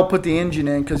come help put the engine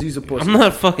in because he's a pussy. I'm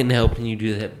not fucking helping you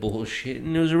do that bullshit,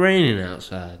 and it was raining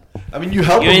outside. I mean, you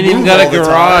help You them ain't even move got a all the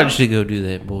garage time. to go do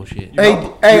that bullshit. Hey,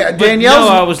 But Danielle's,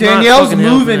 no, I was not Danielle's fucking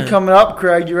helping moving that. coming coming up,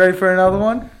 Craig. You ready for another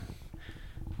one?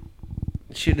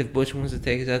 Shit, if Butch wants to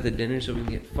take us out to dinner so we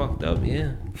can get fucked up,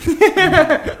 yeah.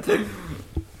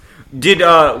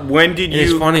 When did And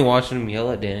it's you? funny watching him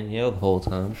yell at Danielle the whole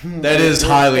time. That is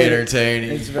highly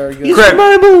entertaining. It's very good. Craig,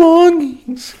 My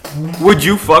belongings. would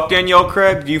you fuck Danielle,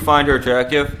 Craig? Do you find her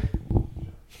attractive?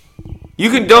 You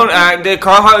can don't act. Don't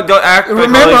act. like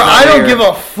Remember, Harley's not I don't here. give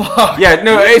a fuck. Yeah,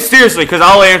 no, seriously, because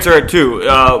I'll answer it too.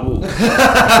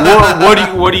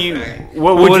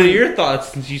 What What would are you? your thoughts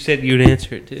since you said you'd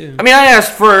answer it too? I mean, I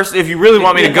asked first. If you really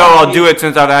want me to go, I'll do it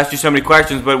since I've asked you so many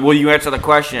questions. But will you answer the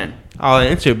question? I'll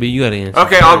answer, but you gotta answer.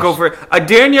 Okay, first. I'll go for it.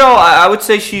 Danielle, I would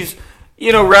say she's,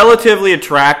 relatively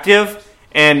attractive,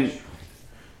 and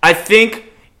I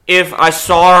think if I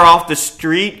saw her off the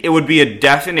street, it would be a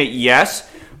definite yes.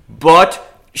 But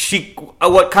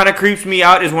what kind of creeps me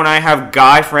out is when I have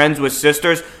guy friends with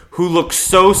sisters who look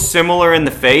so similar in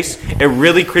the face. It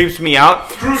really creeps me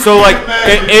out. So, like,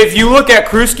 if you look at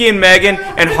Krusky and Megan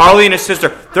and Harley and his sister,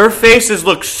 their faces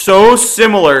look so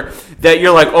similar that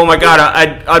you're like, oh my god,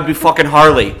 I'd be fucking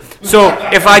Harley. So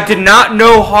if I did not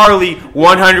know Harley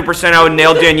 100%, I would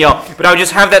nail Danielle. But I would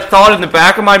just have that thought in the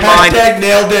back of my mind. Hashtag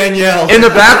nail Danielle. In the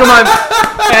back of my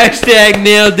Hashtag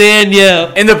nail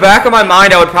Danielle. in the back of my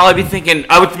mind, I would probably be thinking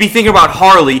about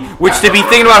Harley, which to be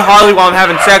thinking about Harley while I'm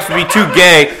having sex would be too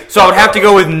gay. So I would have to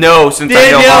go with no since I know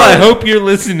Danielle, I Harley. hope you're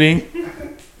listening.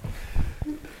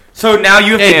 So now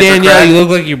you have Hey to answer, Danielle, Craig. you look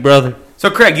like your brother. So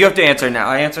Craig, you have to answer now.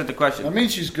 I answered the question. I mean,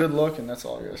 she's good looking. That's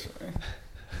all I gotta say.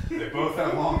 They both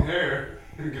have long hair.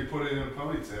 You can put it in a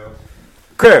ponytail.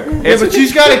 Craig, Yeah, but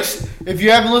she's got. If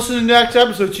you haven't listened to the next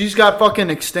episode, she's got fucking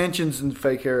extensions and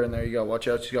fake hair in there. You gotta watch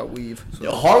out. She's got weave. So.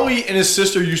 Harley and his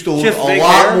sister used to She look has a fake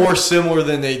lot hair? more similar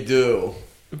than they do.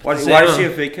 why does she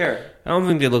have fake hair? I don't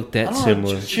think they look that I don't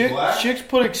similar. know, chicks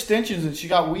put extensions and she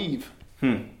got weave.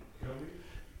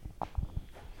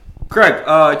 Craig,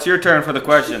 it's your turn for the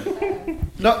question.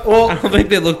 No, I well, don't think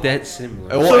they look that similar.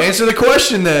 Well, answer the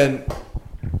question then.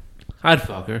 I'd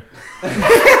fuck her.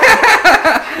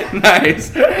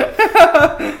 Nice.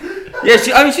 Yeah,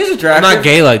 she's I'm attractive. not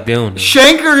gay like doing it.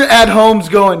 Shanker at home's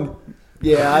going.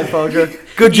 Yeah, I fuck her.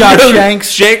 Good job,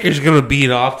 Shanks. Shaker's gonna beat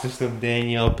off to some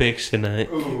Danielle pics tonight.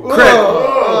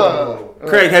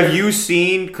 Craig, have you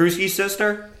seen Krusky's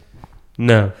sister?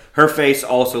 No. Her face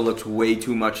also looks way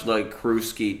too much like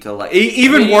Krusky to like.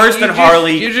 Even worse than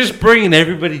Harley. You're just bringing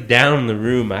everybody down in the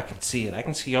room. I can see it. I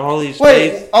can see Harley's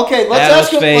Wait, face. okay, Adam's let's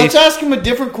face. ask him a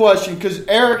different question because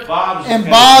Eric Bob's and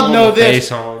got Bob his know normal this.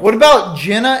 face on. What about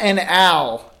Jenna and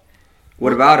Al?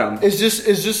 What about him? Is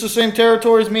this the same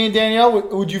territory as me and Danielle?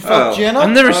 Would you fuck Oh. Jenna?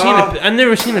 I've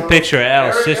never seen a picture of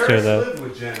Al's sister Eric's though. lived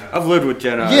with Jenna. I've lived with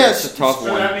Jenna. Yes. It's a tough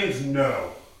So one. that means no.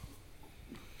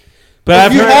 But If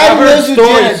I've you heard, had I've heard lived with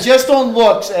Jenna, stories. just on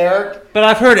looks, Eric. But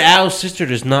I've heard Al's sister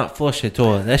does not flush the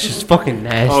toilet. That's just fucking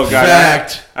nasty. Oh god,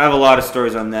 Fact. I have a lot of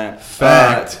stories on that.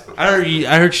 Fact. I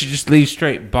heard she just leaves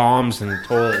straight bombs in the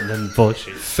toilet and then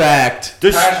flushes. Fact.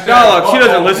 Does she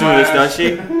doesn't listen to this, does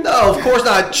she? No, of course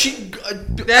not. She.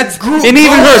 That's grew and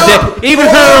even her up. even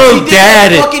Growing her up, own she did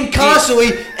dad. that fucking constantly,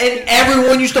 and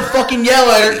everyone used to fucking yell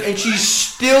at her, and she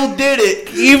still did it.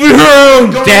 Even her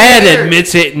own Go dad there.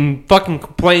 admits it and fucking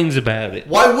complains about it.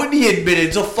 Why wouldn't he admit it?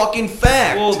 It's a fucking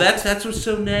fact. Well, that's what's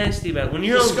so nasty about it. When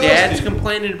your own Disgusting. dad's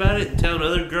complaining about it and telling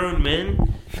other grown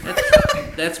men,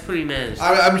 That's pretty nasty.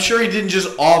 I'm sure he didn't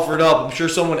just offer it up. I'm sure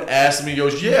someone asked him. He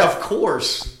goes, "Yeah, of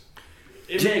course."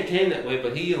 It may have came that way,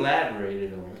 but he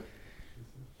elaborated on it.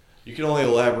 You can only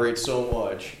elaborate so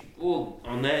much. Well,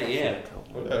 on that, yeah.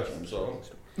 So.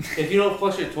 If you don't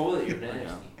flush your toilet, you're nasty.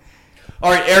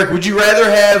 All right, Eric, would you rather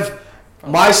have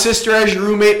my sister as your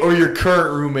roommate or your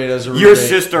current roommate as a roommate? Your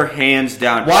sister, hands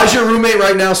down. Why is your roommate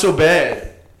right now so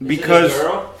bad? Because Is it a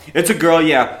girl? it's a girl,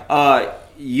 yeah.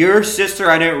 Your sister,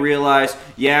 I didn't realize.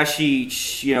 Yeah, she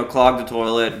clogged the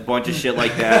toilet, a bunch of shit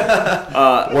like that.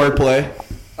 Wordplay.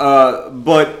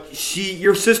 But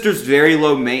your sister's very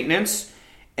low maintenance,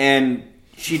 and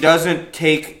she doesn't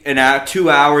take 2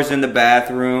 hours in the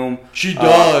bathroom. She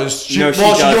does. She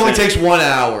only takes 1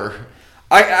 hour.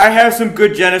 I have some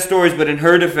good Jenna stories, but in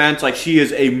her defense, like, she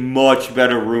is a much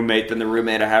better roommate than the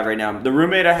roommate I have right now. The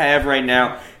roommate I have right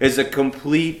now is a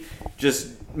complete just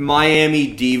Miami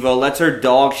diva. Lets her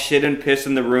dog shit and piss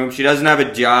in the room. She doesn't have a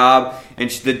job, and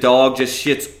the dog just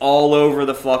shits all over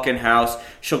the fucking house.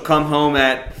 She'll come home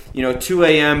at 2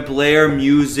 a.m., blare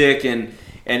music, and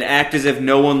act as if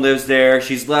no one lives there.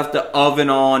 She's left the oven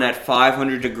on at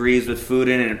 500 degrees with food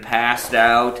in it and passed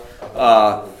out.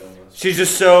 She's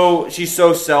just so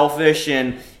selfish,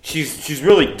 and she's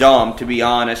really dumb, to be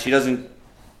honest. She doesn't.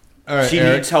 All right, she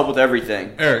Eric. needs help with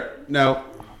everything. Eric, now,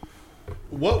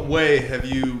 what way have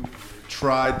you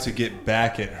tried to get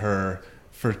back at her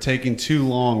for taking too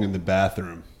long in the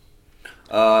bathroom?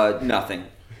 Nothing.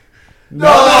 No,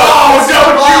 don't you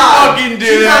fucking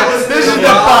do that. This is the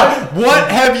part. What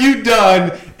have you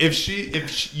done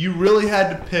if you really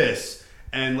had to piss?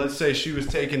 And let's say she was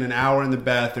taking an hour in the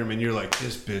bathroom, and you're like,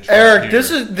 "This bitch." Eric, right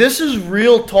this is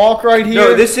real talk right here.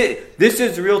 No, this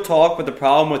is real talk. But the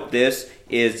problem with this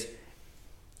is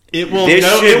it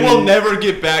will never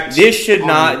get back. This should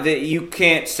not. You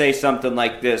can't say something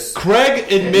like this.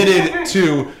 Craig admitted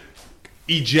to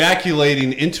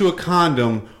ejaculating into a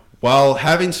condom while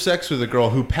having sex with a girl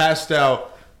who passed out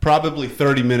probably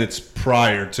 30 minutes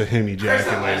prior to him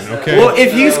ejaculating, okay? Well,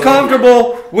 if he's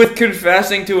comfortable with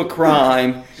confessing to a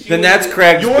crime, then that's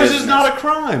Craig's Yours business. is not a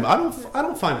crime. I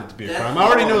don't find it to be a crime. I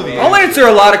already know the I'll answer. answer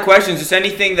a lot of questions. Just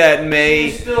anything that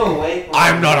may...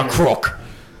 I'm not a crook.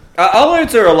 I'll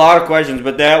answer a lot of questions,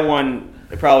 but that one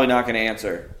I'm probably not going to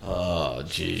answer. Oh,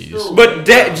 jeez. But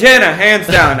Jenna, hands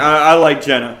down. I like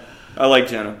Jenna. All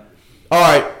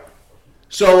right.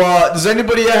 So, does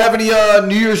anybody have any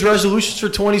New Year's resolutions for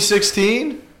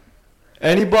 2016?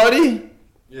 Anybody?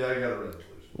 Yeah, I got a resolution.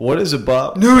 What is it,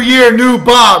 Bob? New year, new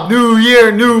Bob. New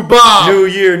year, new Bob. New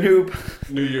year, new...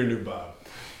 New year, new Bob.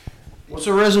 What's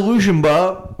a resolution,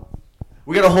 Bob?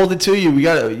 We gotta hold it to you. You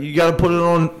gotta put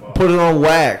it on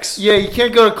wax. Yeah, you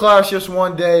can't go to class just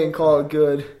one day and call it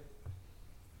good.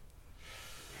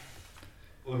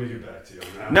 Let me get back to you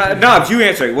on that. No, you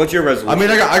answer it. What's your resolution? I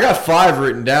mean, I got 5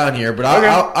 written down here, but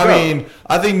I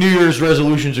think New Year's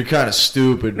resolutions are kind of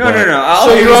stupid. No.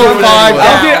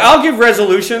 I'll give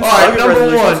resolutions. All right,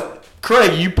 number 1,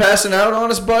 Craig, you passing out on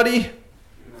us, buddy?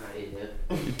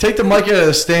 Take the mic out of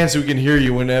the stand so we can hear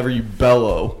you whenever you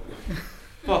bellow.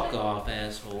 Fuck off,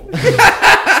 asshole.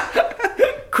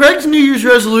 Craig's New Year's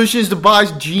resolution is to buy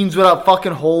jeans without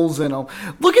fucking holes in them.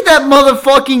 Look at that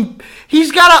motherfucking...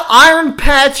 He's got an iron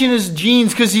patch in his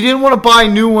jeans because he didn't want to buy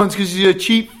new ones because he's a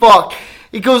cheap fuck.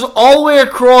 It goes all the way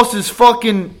across his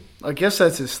fucking... I guess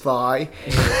that's his thigh.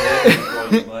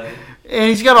 And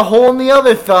he's got a hole in the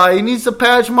other thigh. He needs to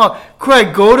patch them up.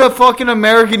 Craig, go to fucking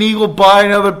American Eagle, buy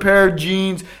another pair of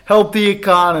jeans, help the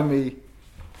economy.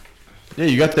 Yeah,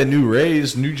 you got that new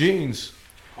raise, new jeans.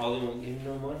 Holly won't give you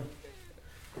no money.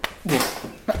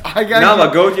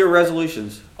 Go with your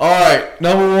resolutions. All right,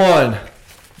 number 1,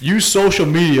 use social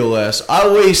media less.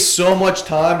 I waste so much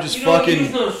time just You don't fucking...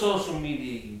 use no social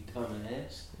media, you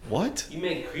dumbass. What? You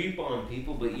may creep on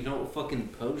people, but you don't fucking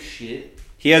post shit.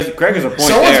 Craig has a point.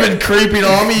 Someone's there. been creeping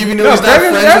on me, even though he's not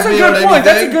Craig friends that's with a me on good point. anything.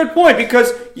 That's a good point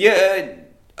because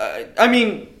I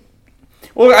mean,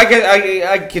 well,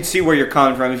 I can see where you're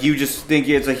coming from if you just think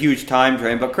it's a huge time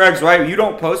drain. But Craig's right. You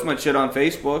don't post much shit on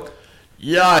Facebook.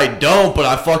 Yeah, I don't, but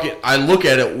I look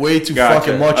at it way too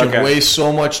fucking much and waste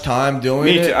so much time doing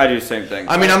it. Me too. I do the same thing.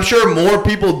 I mean, I'm sure more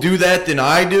people do that than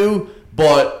I do,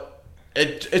 but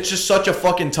it's just such a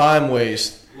fucking time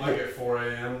waste. Like at 4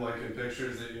 a.m., like in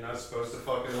pictures that you're not supposed to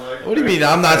fucking like. What do you mean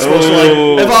I'm not supposed to like?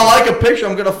 If I like a picture,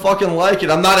 I'm gonna fucking like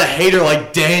it. I'm not a hater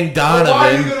like Dan Donovan. Well,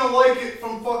 why are you gonna like it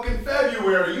from fucking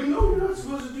February? You know you're not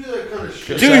supposed to do that kind of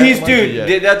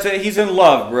shit. He's in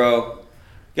love, bro.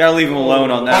 Gotta leave him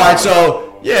alone on that. All right,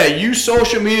 so yeah, use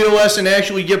social media less and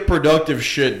actually get productive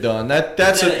shit done.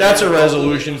 That's a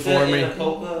resolution for me. A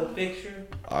Coca picture?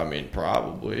 I mean,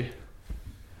 probably.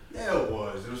 Yeah, it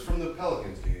was. It was from the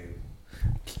Pelicans game.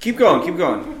 Keep going.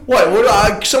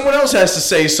 What? Someone else has to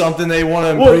say something they want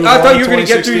to. Well, I thought you were going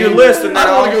to get through your list, and I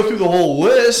then don't want to go through the whole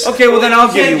list. Okay, well then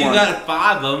I'll give you one. You got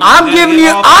 5 of them. I'm giving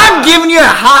you a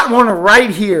hot one right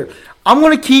here. I'm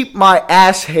gonna keep my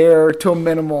ass hair to a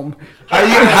minimum. How are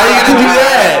you gonna do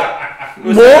that?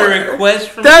 Was that a request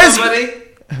from somebody?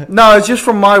 No, it's just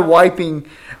from my wiping.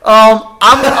 I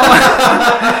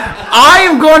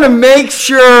am going to make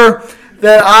sure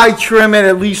that I trim it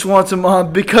at least once a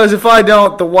month, because if I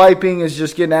don't, the wiping is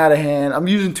just getting out of hand. I'm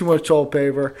using too much toilet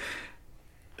paper.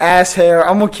 Ass hair,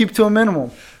 I'm going to keep to a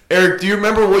minimum. Eric, do you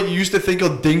remember what you used to think a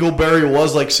dingleberry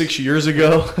was like 6 years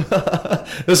ago?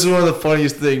 This is one of the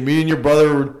funniest things. Me and your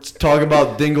brother were talking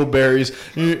about dingleberries.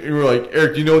 You were like,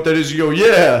 Eric, do you know what that is? You go,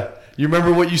 yeah. You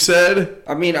remember what you said?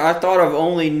 I mean, I thought I've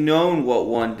only known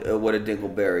what a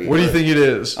dingleberry is. What do you think it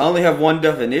is? I only have one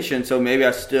definition, so maybe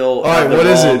I still All have right, the what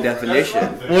is wrong it? definition.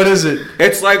 What is it?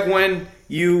 It's like when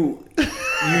you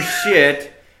shit.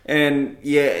 And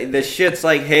yeah, the shit's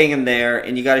like hanging there,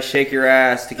 and you got to shake your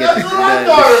ass to get the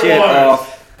shit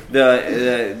off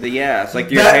the ass, like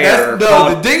your hair.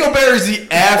 No, the dingleberry is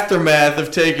the aftermath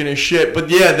of taking a shit. But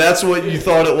yeah, that's what you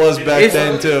thought it was back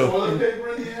then too. Toilet paper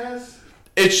in the ass?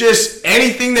 It's just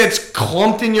anything that's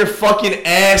clumped in your fucking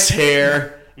ass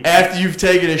hair after you've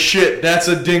taken a shit. That's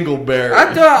a dingleberry.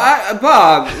 I thought,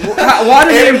 Bob, why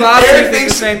did you and Bob think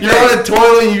the same thing? You're on a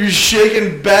toilet and you're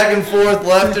shaking back and forth,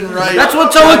 left and right. That's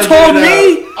what someone told me.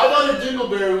 I thought a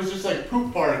dingleberry was just like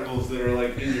poop particles that are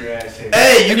like in your ass hair.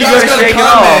 Hey, you And guys gotta gotta shake it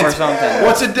off comment. or something. Yeah.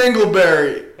 What's a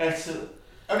dingleberry?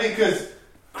 I mean, because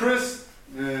Chris...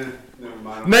 never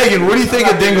mind. Megan, what do you think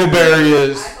a dingleberry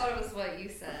is? I thought it was what you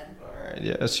said. Alright,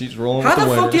 yeah, she's rolling How with the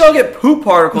the fuck do winners. y'all get poop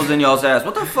particles in y'all's ass?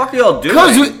 What the fuck are y'all doing?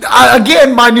 Because,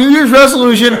 again, my New Year's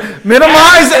resolution,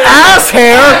 minimize ass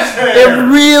hair.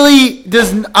 It really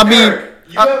does. I mean, Eric,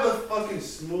 you have a fucking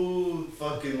smooth,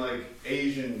 fucking like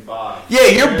Asian body. Yeah,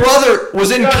 your brother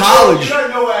was in You college. got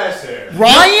no ass hair.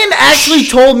 Ryan actually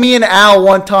told me and Al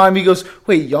one time. He goes,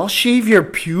 "Wait, y'all shave your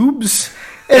pubes?"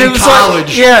 And In it was college.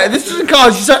 Like, yeah, this is in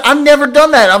college. He's like, "I've never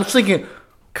done that." I was thinking,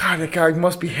 God, that guy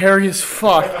must be hairy as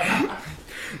fuck.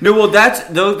 No, well,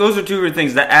 those are two different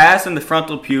things. The ass and the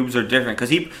frontal pubes are different.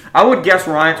 Because I would guess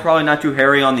Ryan's probably not too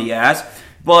hairy on the ass,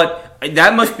 but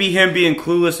that must be him being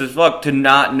clueless as fuck to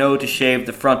not know to shave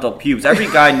the frontal pubes. Every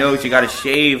guy knows you got to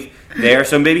shave there,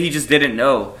 so maybe he just didn't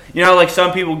know. You know, like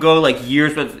some people go like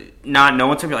years but not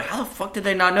knowing something. You're like, how the fuck did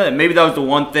they not know that? Maybe that was the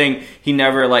one thing he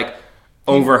never like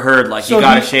overheard. Like So you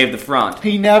got to he- shave the front.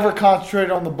 He never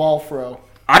concentrated on the ball throw.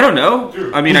 I don't know.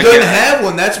 I mean, He I doesn't guess. have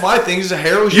one. That's my thing. He's a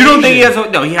hair. You don't think he has?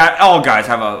 No, he had. All guys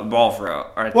have a ball throw.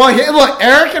 All right. Well, look,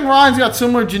 Eric and Ryan's got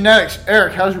similar genetics.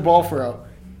 Eric, how's your ball throw?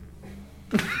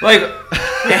 Like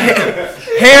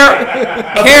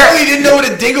Apparently he didn't know what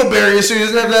a dingleberry is, so he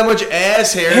doesn't have that much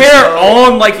ass hair. hair so-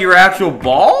 on like your actual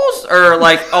balls, or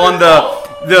like on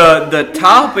the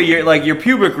top of your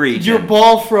pubic region. Your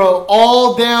ball throw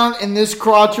all down in this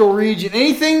crotchal region.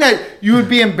 Anything that you would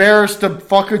be embarrassed to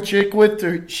fuck a chick with,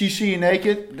 to she see you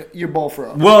naked, your ball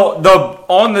throw. Well,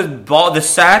 the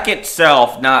sack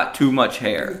itself, not too much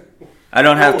hair. I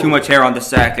don't have too much hair on the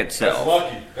sack That's itself.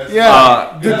 lucky. That's Yeah,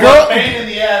 lucky. the It's girl. a pain in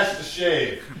the ass to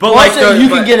shave. But Well, like I said you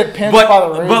can get it pinched by the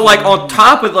razor. but like on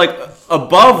top of like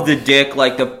above the dick,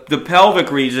 like the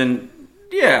pelvic region.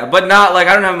 Yeah, but not like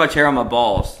I don't have much hair on my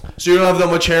balls. So you don't have that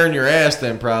much hair in your ass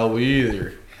then, probably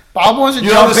either. Bob wants to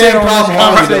You have jump the same in on this problem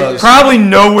Harley conversation. does. Probably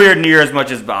nowhere near as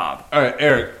much as Bob. All right,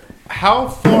 Eric. How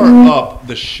far up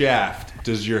the shaft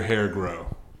does your hair grow?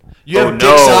 You have Oh, dick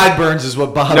no. sideburns, is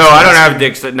what Bob. No, I don't have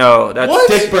dicks. No, that's What?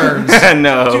 dick burns.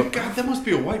 no. Dude, God, that must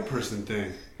be a white person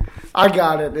thing. I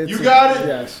got it. You got it?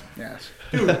 Yes.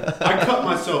 Dude, I cut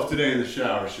myself today in the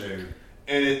shower shaving,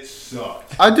 and it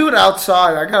sucked. I do it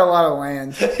outside. I got a lot of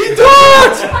land.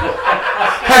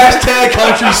 Hashtag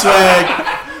country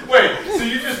swag. Wait, so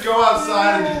you just go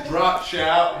outside and just drop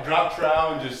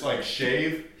trowel, and just like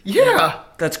shave? Yeah.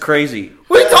 That's crazy.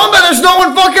 What are you talking about? There's no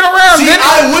one fucking around. See, Then-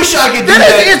 I wish I could do Then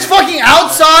that. it's fucking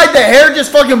outside. The hair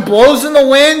just fucking blows in the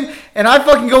wind, and I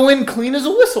fucking go in clean as a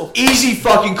whistle. Easy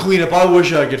fucking cleanup. I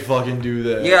wish I could fucking do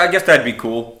that. Yeah, I guess that'd be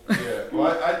cool. Yeah,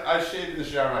 well, I shaved in the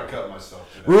shower and I cut myself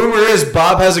today. Rumor is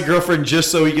Bob has a girlfriend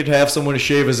just so he could have someone to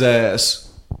shave his ass.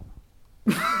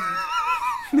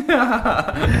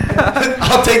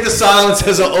 I'll take the silence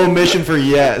as an omission for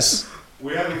yes.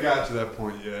 We haven't got to that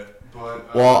point yet,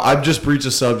 but... Well, I've just breached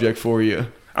a subject for you.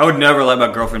 I would never let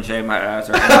my girlfriend shave my ass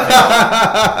or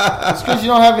anything. It's because you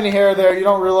don't have any hair there. You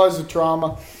don't realize the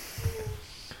trauma.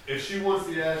 if she wants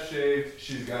the ass shaved,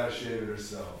 she's got to shave it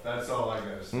herself. That's all I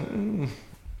got to say.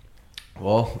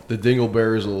 Well, the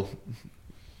Dingleberries will.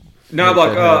 No,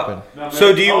 make that happen.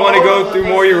 so do you want to go through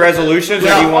more of your resolutions, or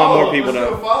do you want more people Let's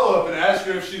do a to? follow up and ask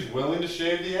her if she's willing to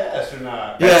shave the ass or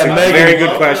not. Yeah, That's a Megan. very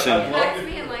good question. Text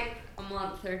me in like a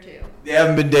month or two. They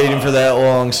haven't been dating for that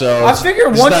long, so I figure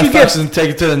it's once not you get- fixing to take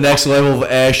it to the next level of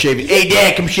ass shaving. Hey,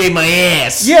 Dad, come shave my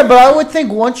ass. Yeah, but I would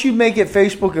think once you make it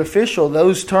Facebook official,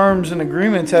 those terms and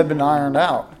agreements have been ironed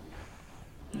out.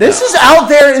 This is out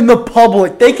there in the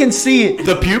public. They can see it.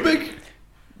 The pubic?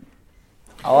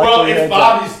 I like Well, the way it's that's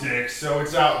Bobby's dick, so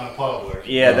it's out in the public.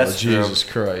 Yeah, that's true. Jesus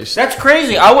Christ. That's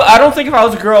crazy. I don't think if I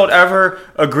was a girl, I'd ever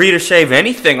agree to shave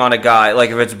anything on a guy, like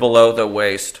if it's below the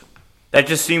waist. That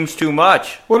just seems too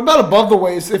much. What about above the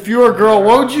waist? If you were a girl,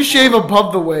 what would you shave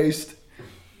above the waist?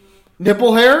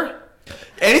 Nipple hair?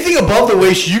 Anything above the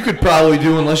waist you could probably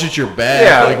do unless it's your bag.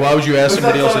 Yeah. Like, why would you ask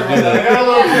somebody else to do I that? got a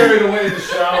little carried away in the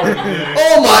shower today.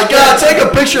 Oh my God, take a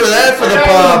picture of that for the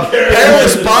Bob.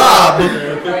 Hairless Bob.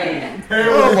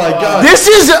 Oh my God. This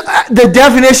is the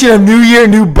definition of New Year,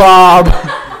 New Bob.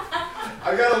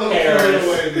 I got a little carried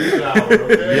away in the shower,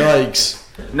 okay?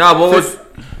 Yikes. No, what was?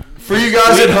 For you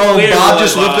guys at home, Weird Bob boy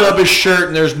just Bob. lifted up his shirt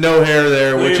and there's no hair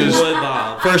there, which Weird is boy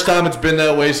Bob. first time it's been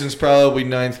that way since probably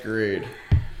 9th grade.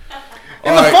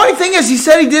 And the funny thing is, he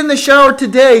said he did in the shower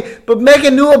today, but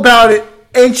Megan knew about it,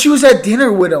 and she was at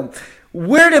dinner with him.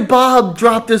 Where did Bob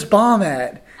drop this bomb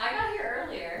at? I got here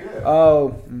earlier.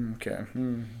 Oh, okay.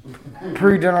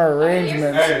 Pre-dinner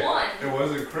arrangements. Hey, it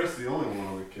wasn't Chris the only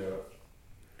one we kept.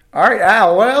 All right,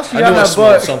 Al, what else you I got knew in I that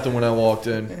smelled butt? something when I walked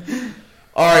in.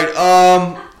 All right,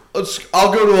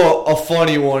 I'll go to a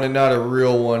funny one and not a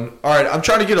real one. All right, I'm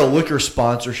trying to get a liquor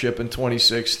sponsorship in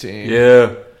 2016.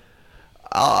 Yeah.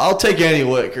 I'll take any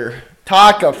liquor.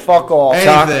 Taka, fuck off.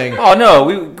 Anything. Oh no,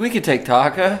 we could take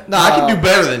Taka. No, I can do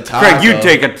better than Taka. Craig, you'd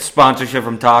take a sponsorship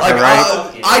from Taka, Like,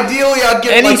 right? ideally, I'd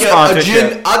get Any like a sponsorship.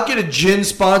 gin. I'd get a gin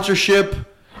sponsorship.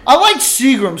 I like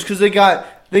Seagram's because they got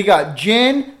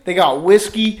gin, they got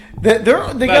whiskey, they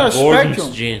got a Gordon's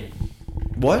spectrum. Gin.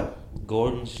 What?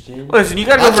 Gordon's Gin. Listen, you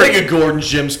gotta I'll go for take a Gordon's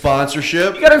Gym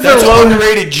sponsorship. You gotta go That's low- an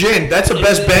underrated gin. That's the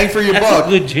best bang for your That's buck. a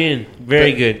good gin.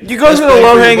 Very good. You go Best to the bang for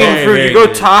your low hanging buck. fruit. Very You go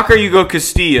good. Taka, or you go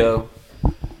Castillo.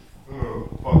 Oh,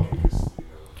 fucking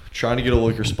Trying to get a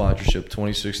liquor sponsorship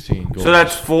 2016. Goals. So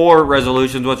that's 4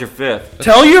 resolutions. What's your 5th?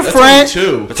 Tell your That's friend.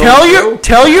 only 2.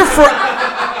 Tell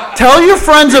your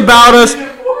friends about us.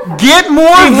 Get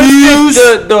more views.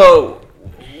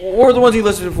 What were the ones he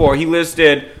listed for? He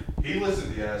listed. He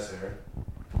listed the ass hair.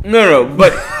 No,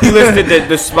 but he listed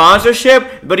the sponsorship.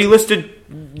 But he listed.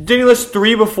 Didn't he list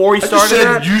 3 before he I just started said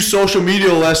that? use social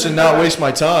media less and not waste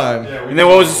my time. Yeah, And then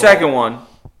what was the second one?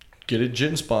 Get a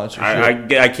gin sponsorship.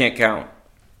 I can't count.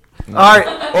 All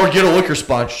right, Or get a liquor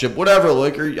sponsorship. Whatever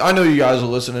liquor. I know you guys are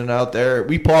listening out there.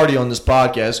 We party on this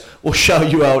podcast. We'll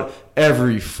shout you out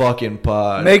every fucking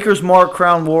pod. Maker's Mark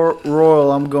Crown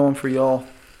Royal. I'm going for y'all.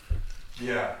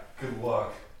 Yeah, good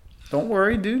luck. Don't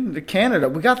worry, dude. The Canada.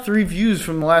 We got 3 views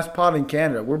from the last pod in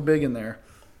Canada. We're big in there.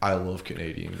 I love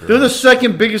Canadian girls. They're the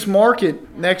second biggest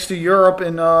market next to Europe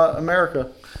and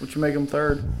America, which would make them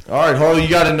third. All right, Harley, you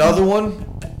got another one?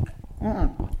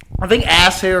 I think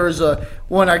ass hair is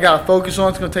one I got to focus on.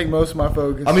 It's going to take most of my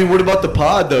focus. I mean, what about the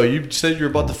pod, though? You said you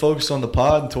were about to focus on the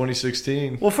pod in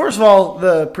 2016. Well, first of all,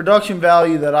 the production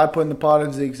value that I put in the pod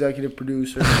as the executive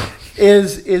producer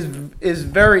is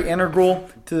very integral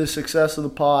to the success of the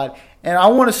pod. And I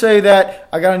want to say that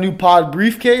I got a new pod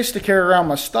briefcase to carry around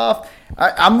my stuff.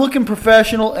 I'm looking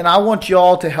professional, and I want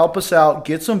y'all to help us out,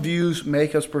 get some views,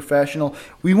 make us professional.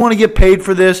 We want to get paid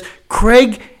for this.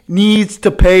 Craig needs to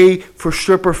pay for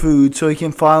stripper food so he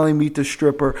can finally meet the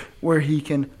stripper where he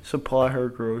can supply her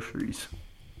groceries.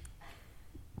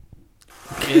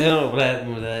 Yeah, I don't know what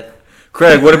happened with that.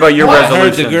 Craig, what about your I heard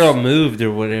resolutions? the girl moved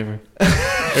or whatever.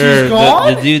 She's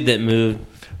gone? The dude that moved.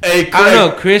 Hey, Craig. I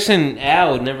don't know. Chris and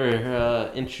Al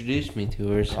never introduced me to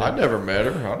her. So. I never met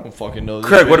her. I don't fucking know this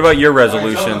Craig, what bitch. about your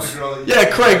resolutions? Yeah,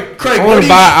 Craig, I what want do to you...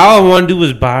 buy. All I want to do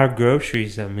is buy her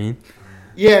groceries. I mean,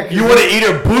 Yeah, You want to eat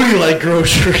her booty like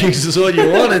groceries is what you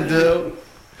want to do.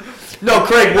 No,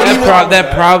 Craig, what do you want?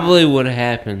 that probably would have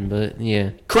happened, but yeah,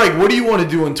 Craig, what do you want to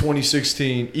do in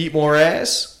 2016? Eat more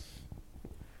ass?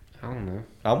 I don't know.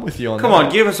 I'm with you on Come that.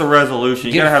 on, give us a resolution.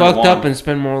 You Get gotta have fucked one. up and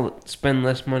spend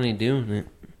less money doing it.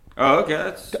 Oh, okay,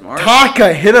 that's smart.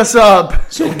 Taka, hit us up.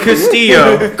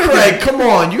 Castillo. Craig, come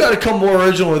on. You got to come more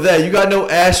original with that. You got no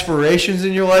aspirations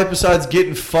in your life besides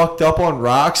getting fucked up on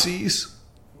Roxy's?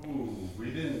 Ooh,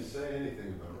 we didn't say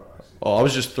anything about Roxy. Oh, I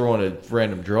was just throwing a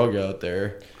random drug out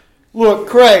there. Look,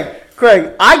 Craig,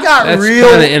 I got That's real.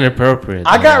 kind of inappropriate.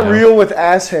 I got though. real with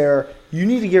ass hair. You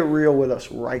need to get real with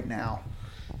us right now.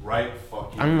 right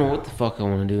fucking. I don't know what the fuck I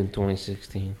want to do in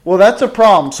 2016. Well, that's a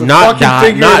problem. So Not fucking die,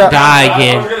 figure it not out. die I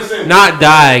was gonna again. say- Not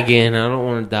die again. I don't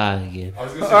want to die again. I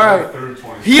was gonna say All right. third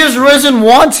 20. He has risen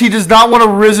once. He does not want to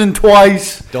risen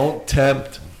twice. Don't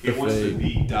tempt the He wants to fate.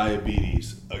 beat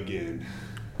diabetes again.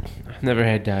 I've never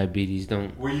had diabetes.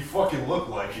 Don't. Well, you fucking look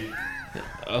like it.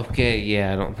 Okay,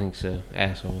 yeah, I don't think so,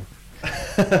 asshole.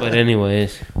 But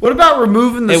anyways, What about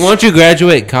removing the? hey, once you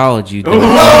graduate college, you.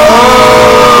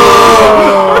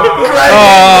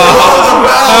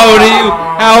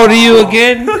 How old are you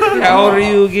again? How old are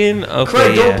you again? Okay,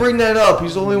 Craig, yeah. don't bring that up.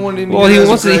 He's the only one in Well, here he that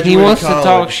wants hasn't to. He wants to graduated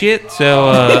talk college. shit.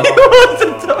 So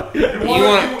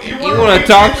You wanna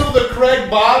talk- to the Craig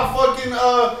Bob fucking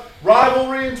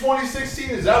rivalry in 2016?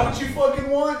 Is that what you fucking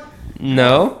want?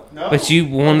 no. But you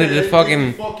wanted Okay, to you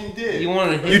fucking. fucking did. You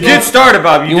wanted. You did start it,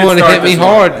 Bob. You did wanted to start hit me this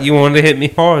one. hard. You wanted to hit me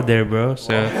hard there, bro.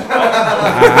 So I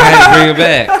had to bring it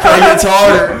back. Craig gets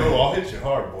harder. Oh, I'll hit you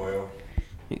hard, boyo.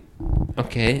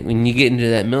 Okay, when you get into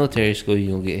that military school,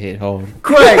 you're gonna get hit hard.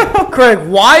 Craig,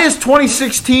 why is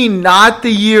 2016 not the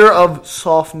year of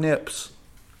soft nips?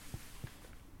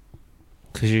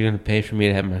 Because you're gonna pay for me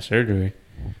to have my surgery.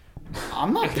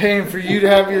 I'm not paying for you to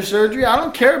have your surgery. I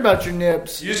don't care about your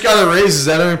nips. You just got to raise his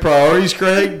enemy priorities,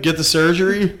 Craig. Get the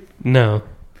surgery. No.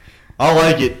 I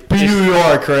like it. Be who you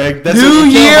are, Craig. That's New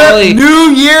it. year, Holly.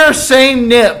 new year, same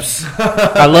nips.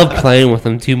 I love playing with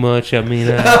them too much. I mean,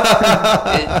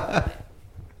 I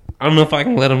don't know if I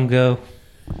can let them go.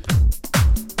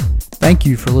 Thank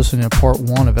you for listening to part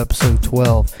 1 of episode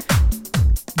 12.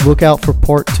 Look out for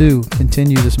part 2.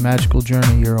 Continue this magical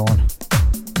journey you're on.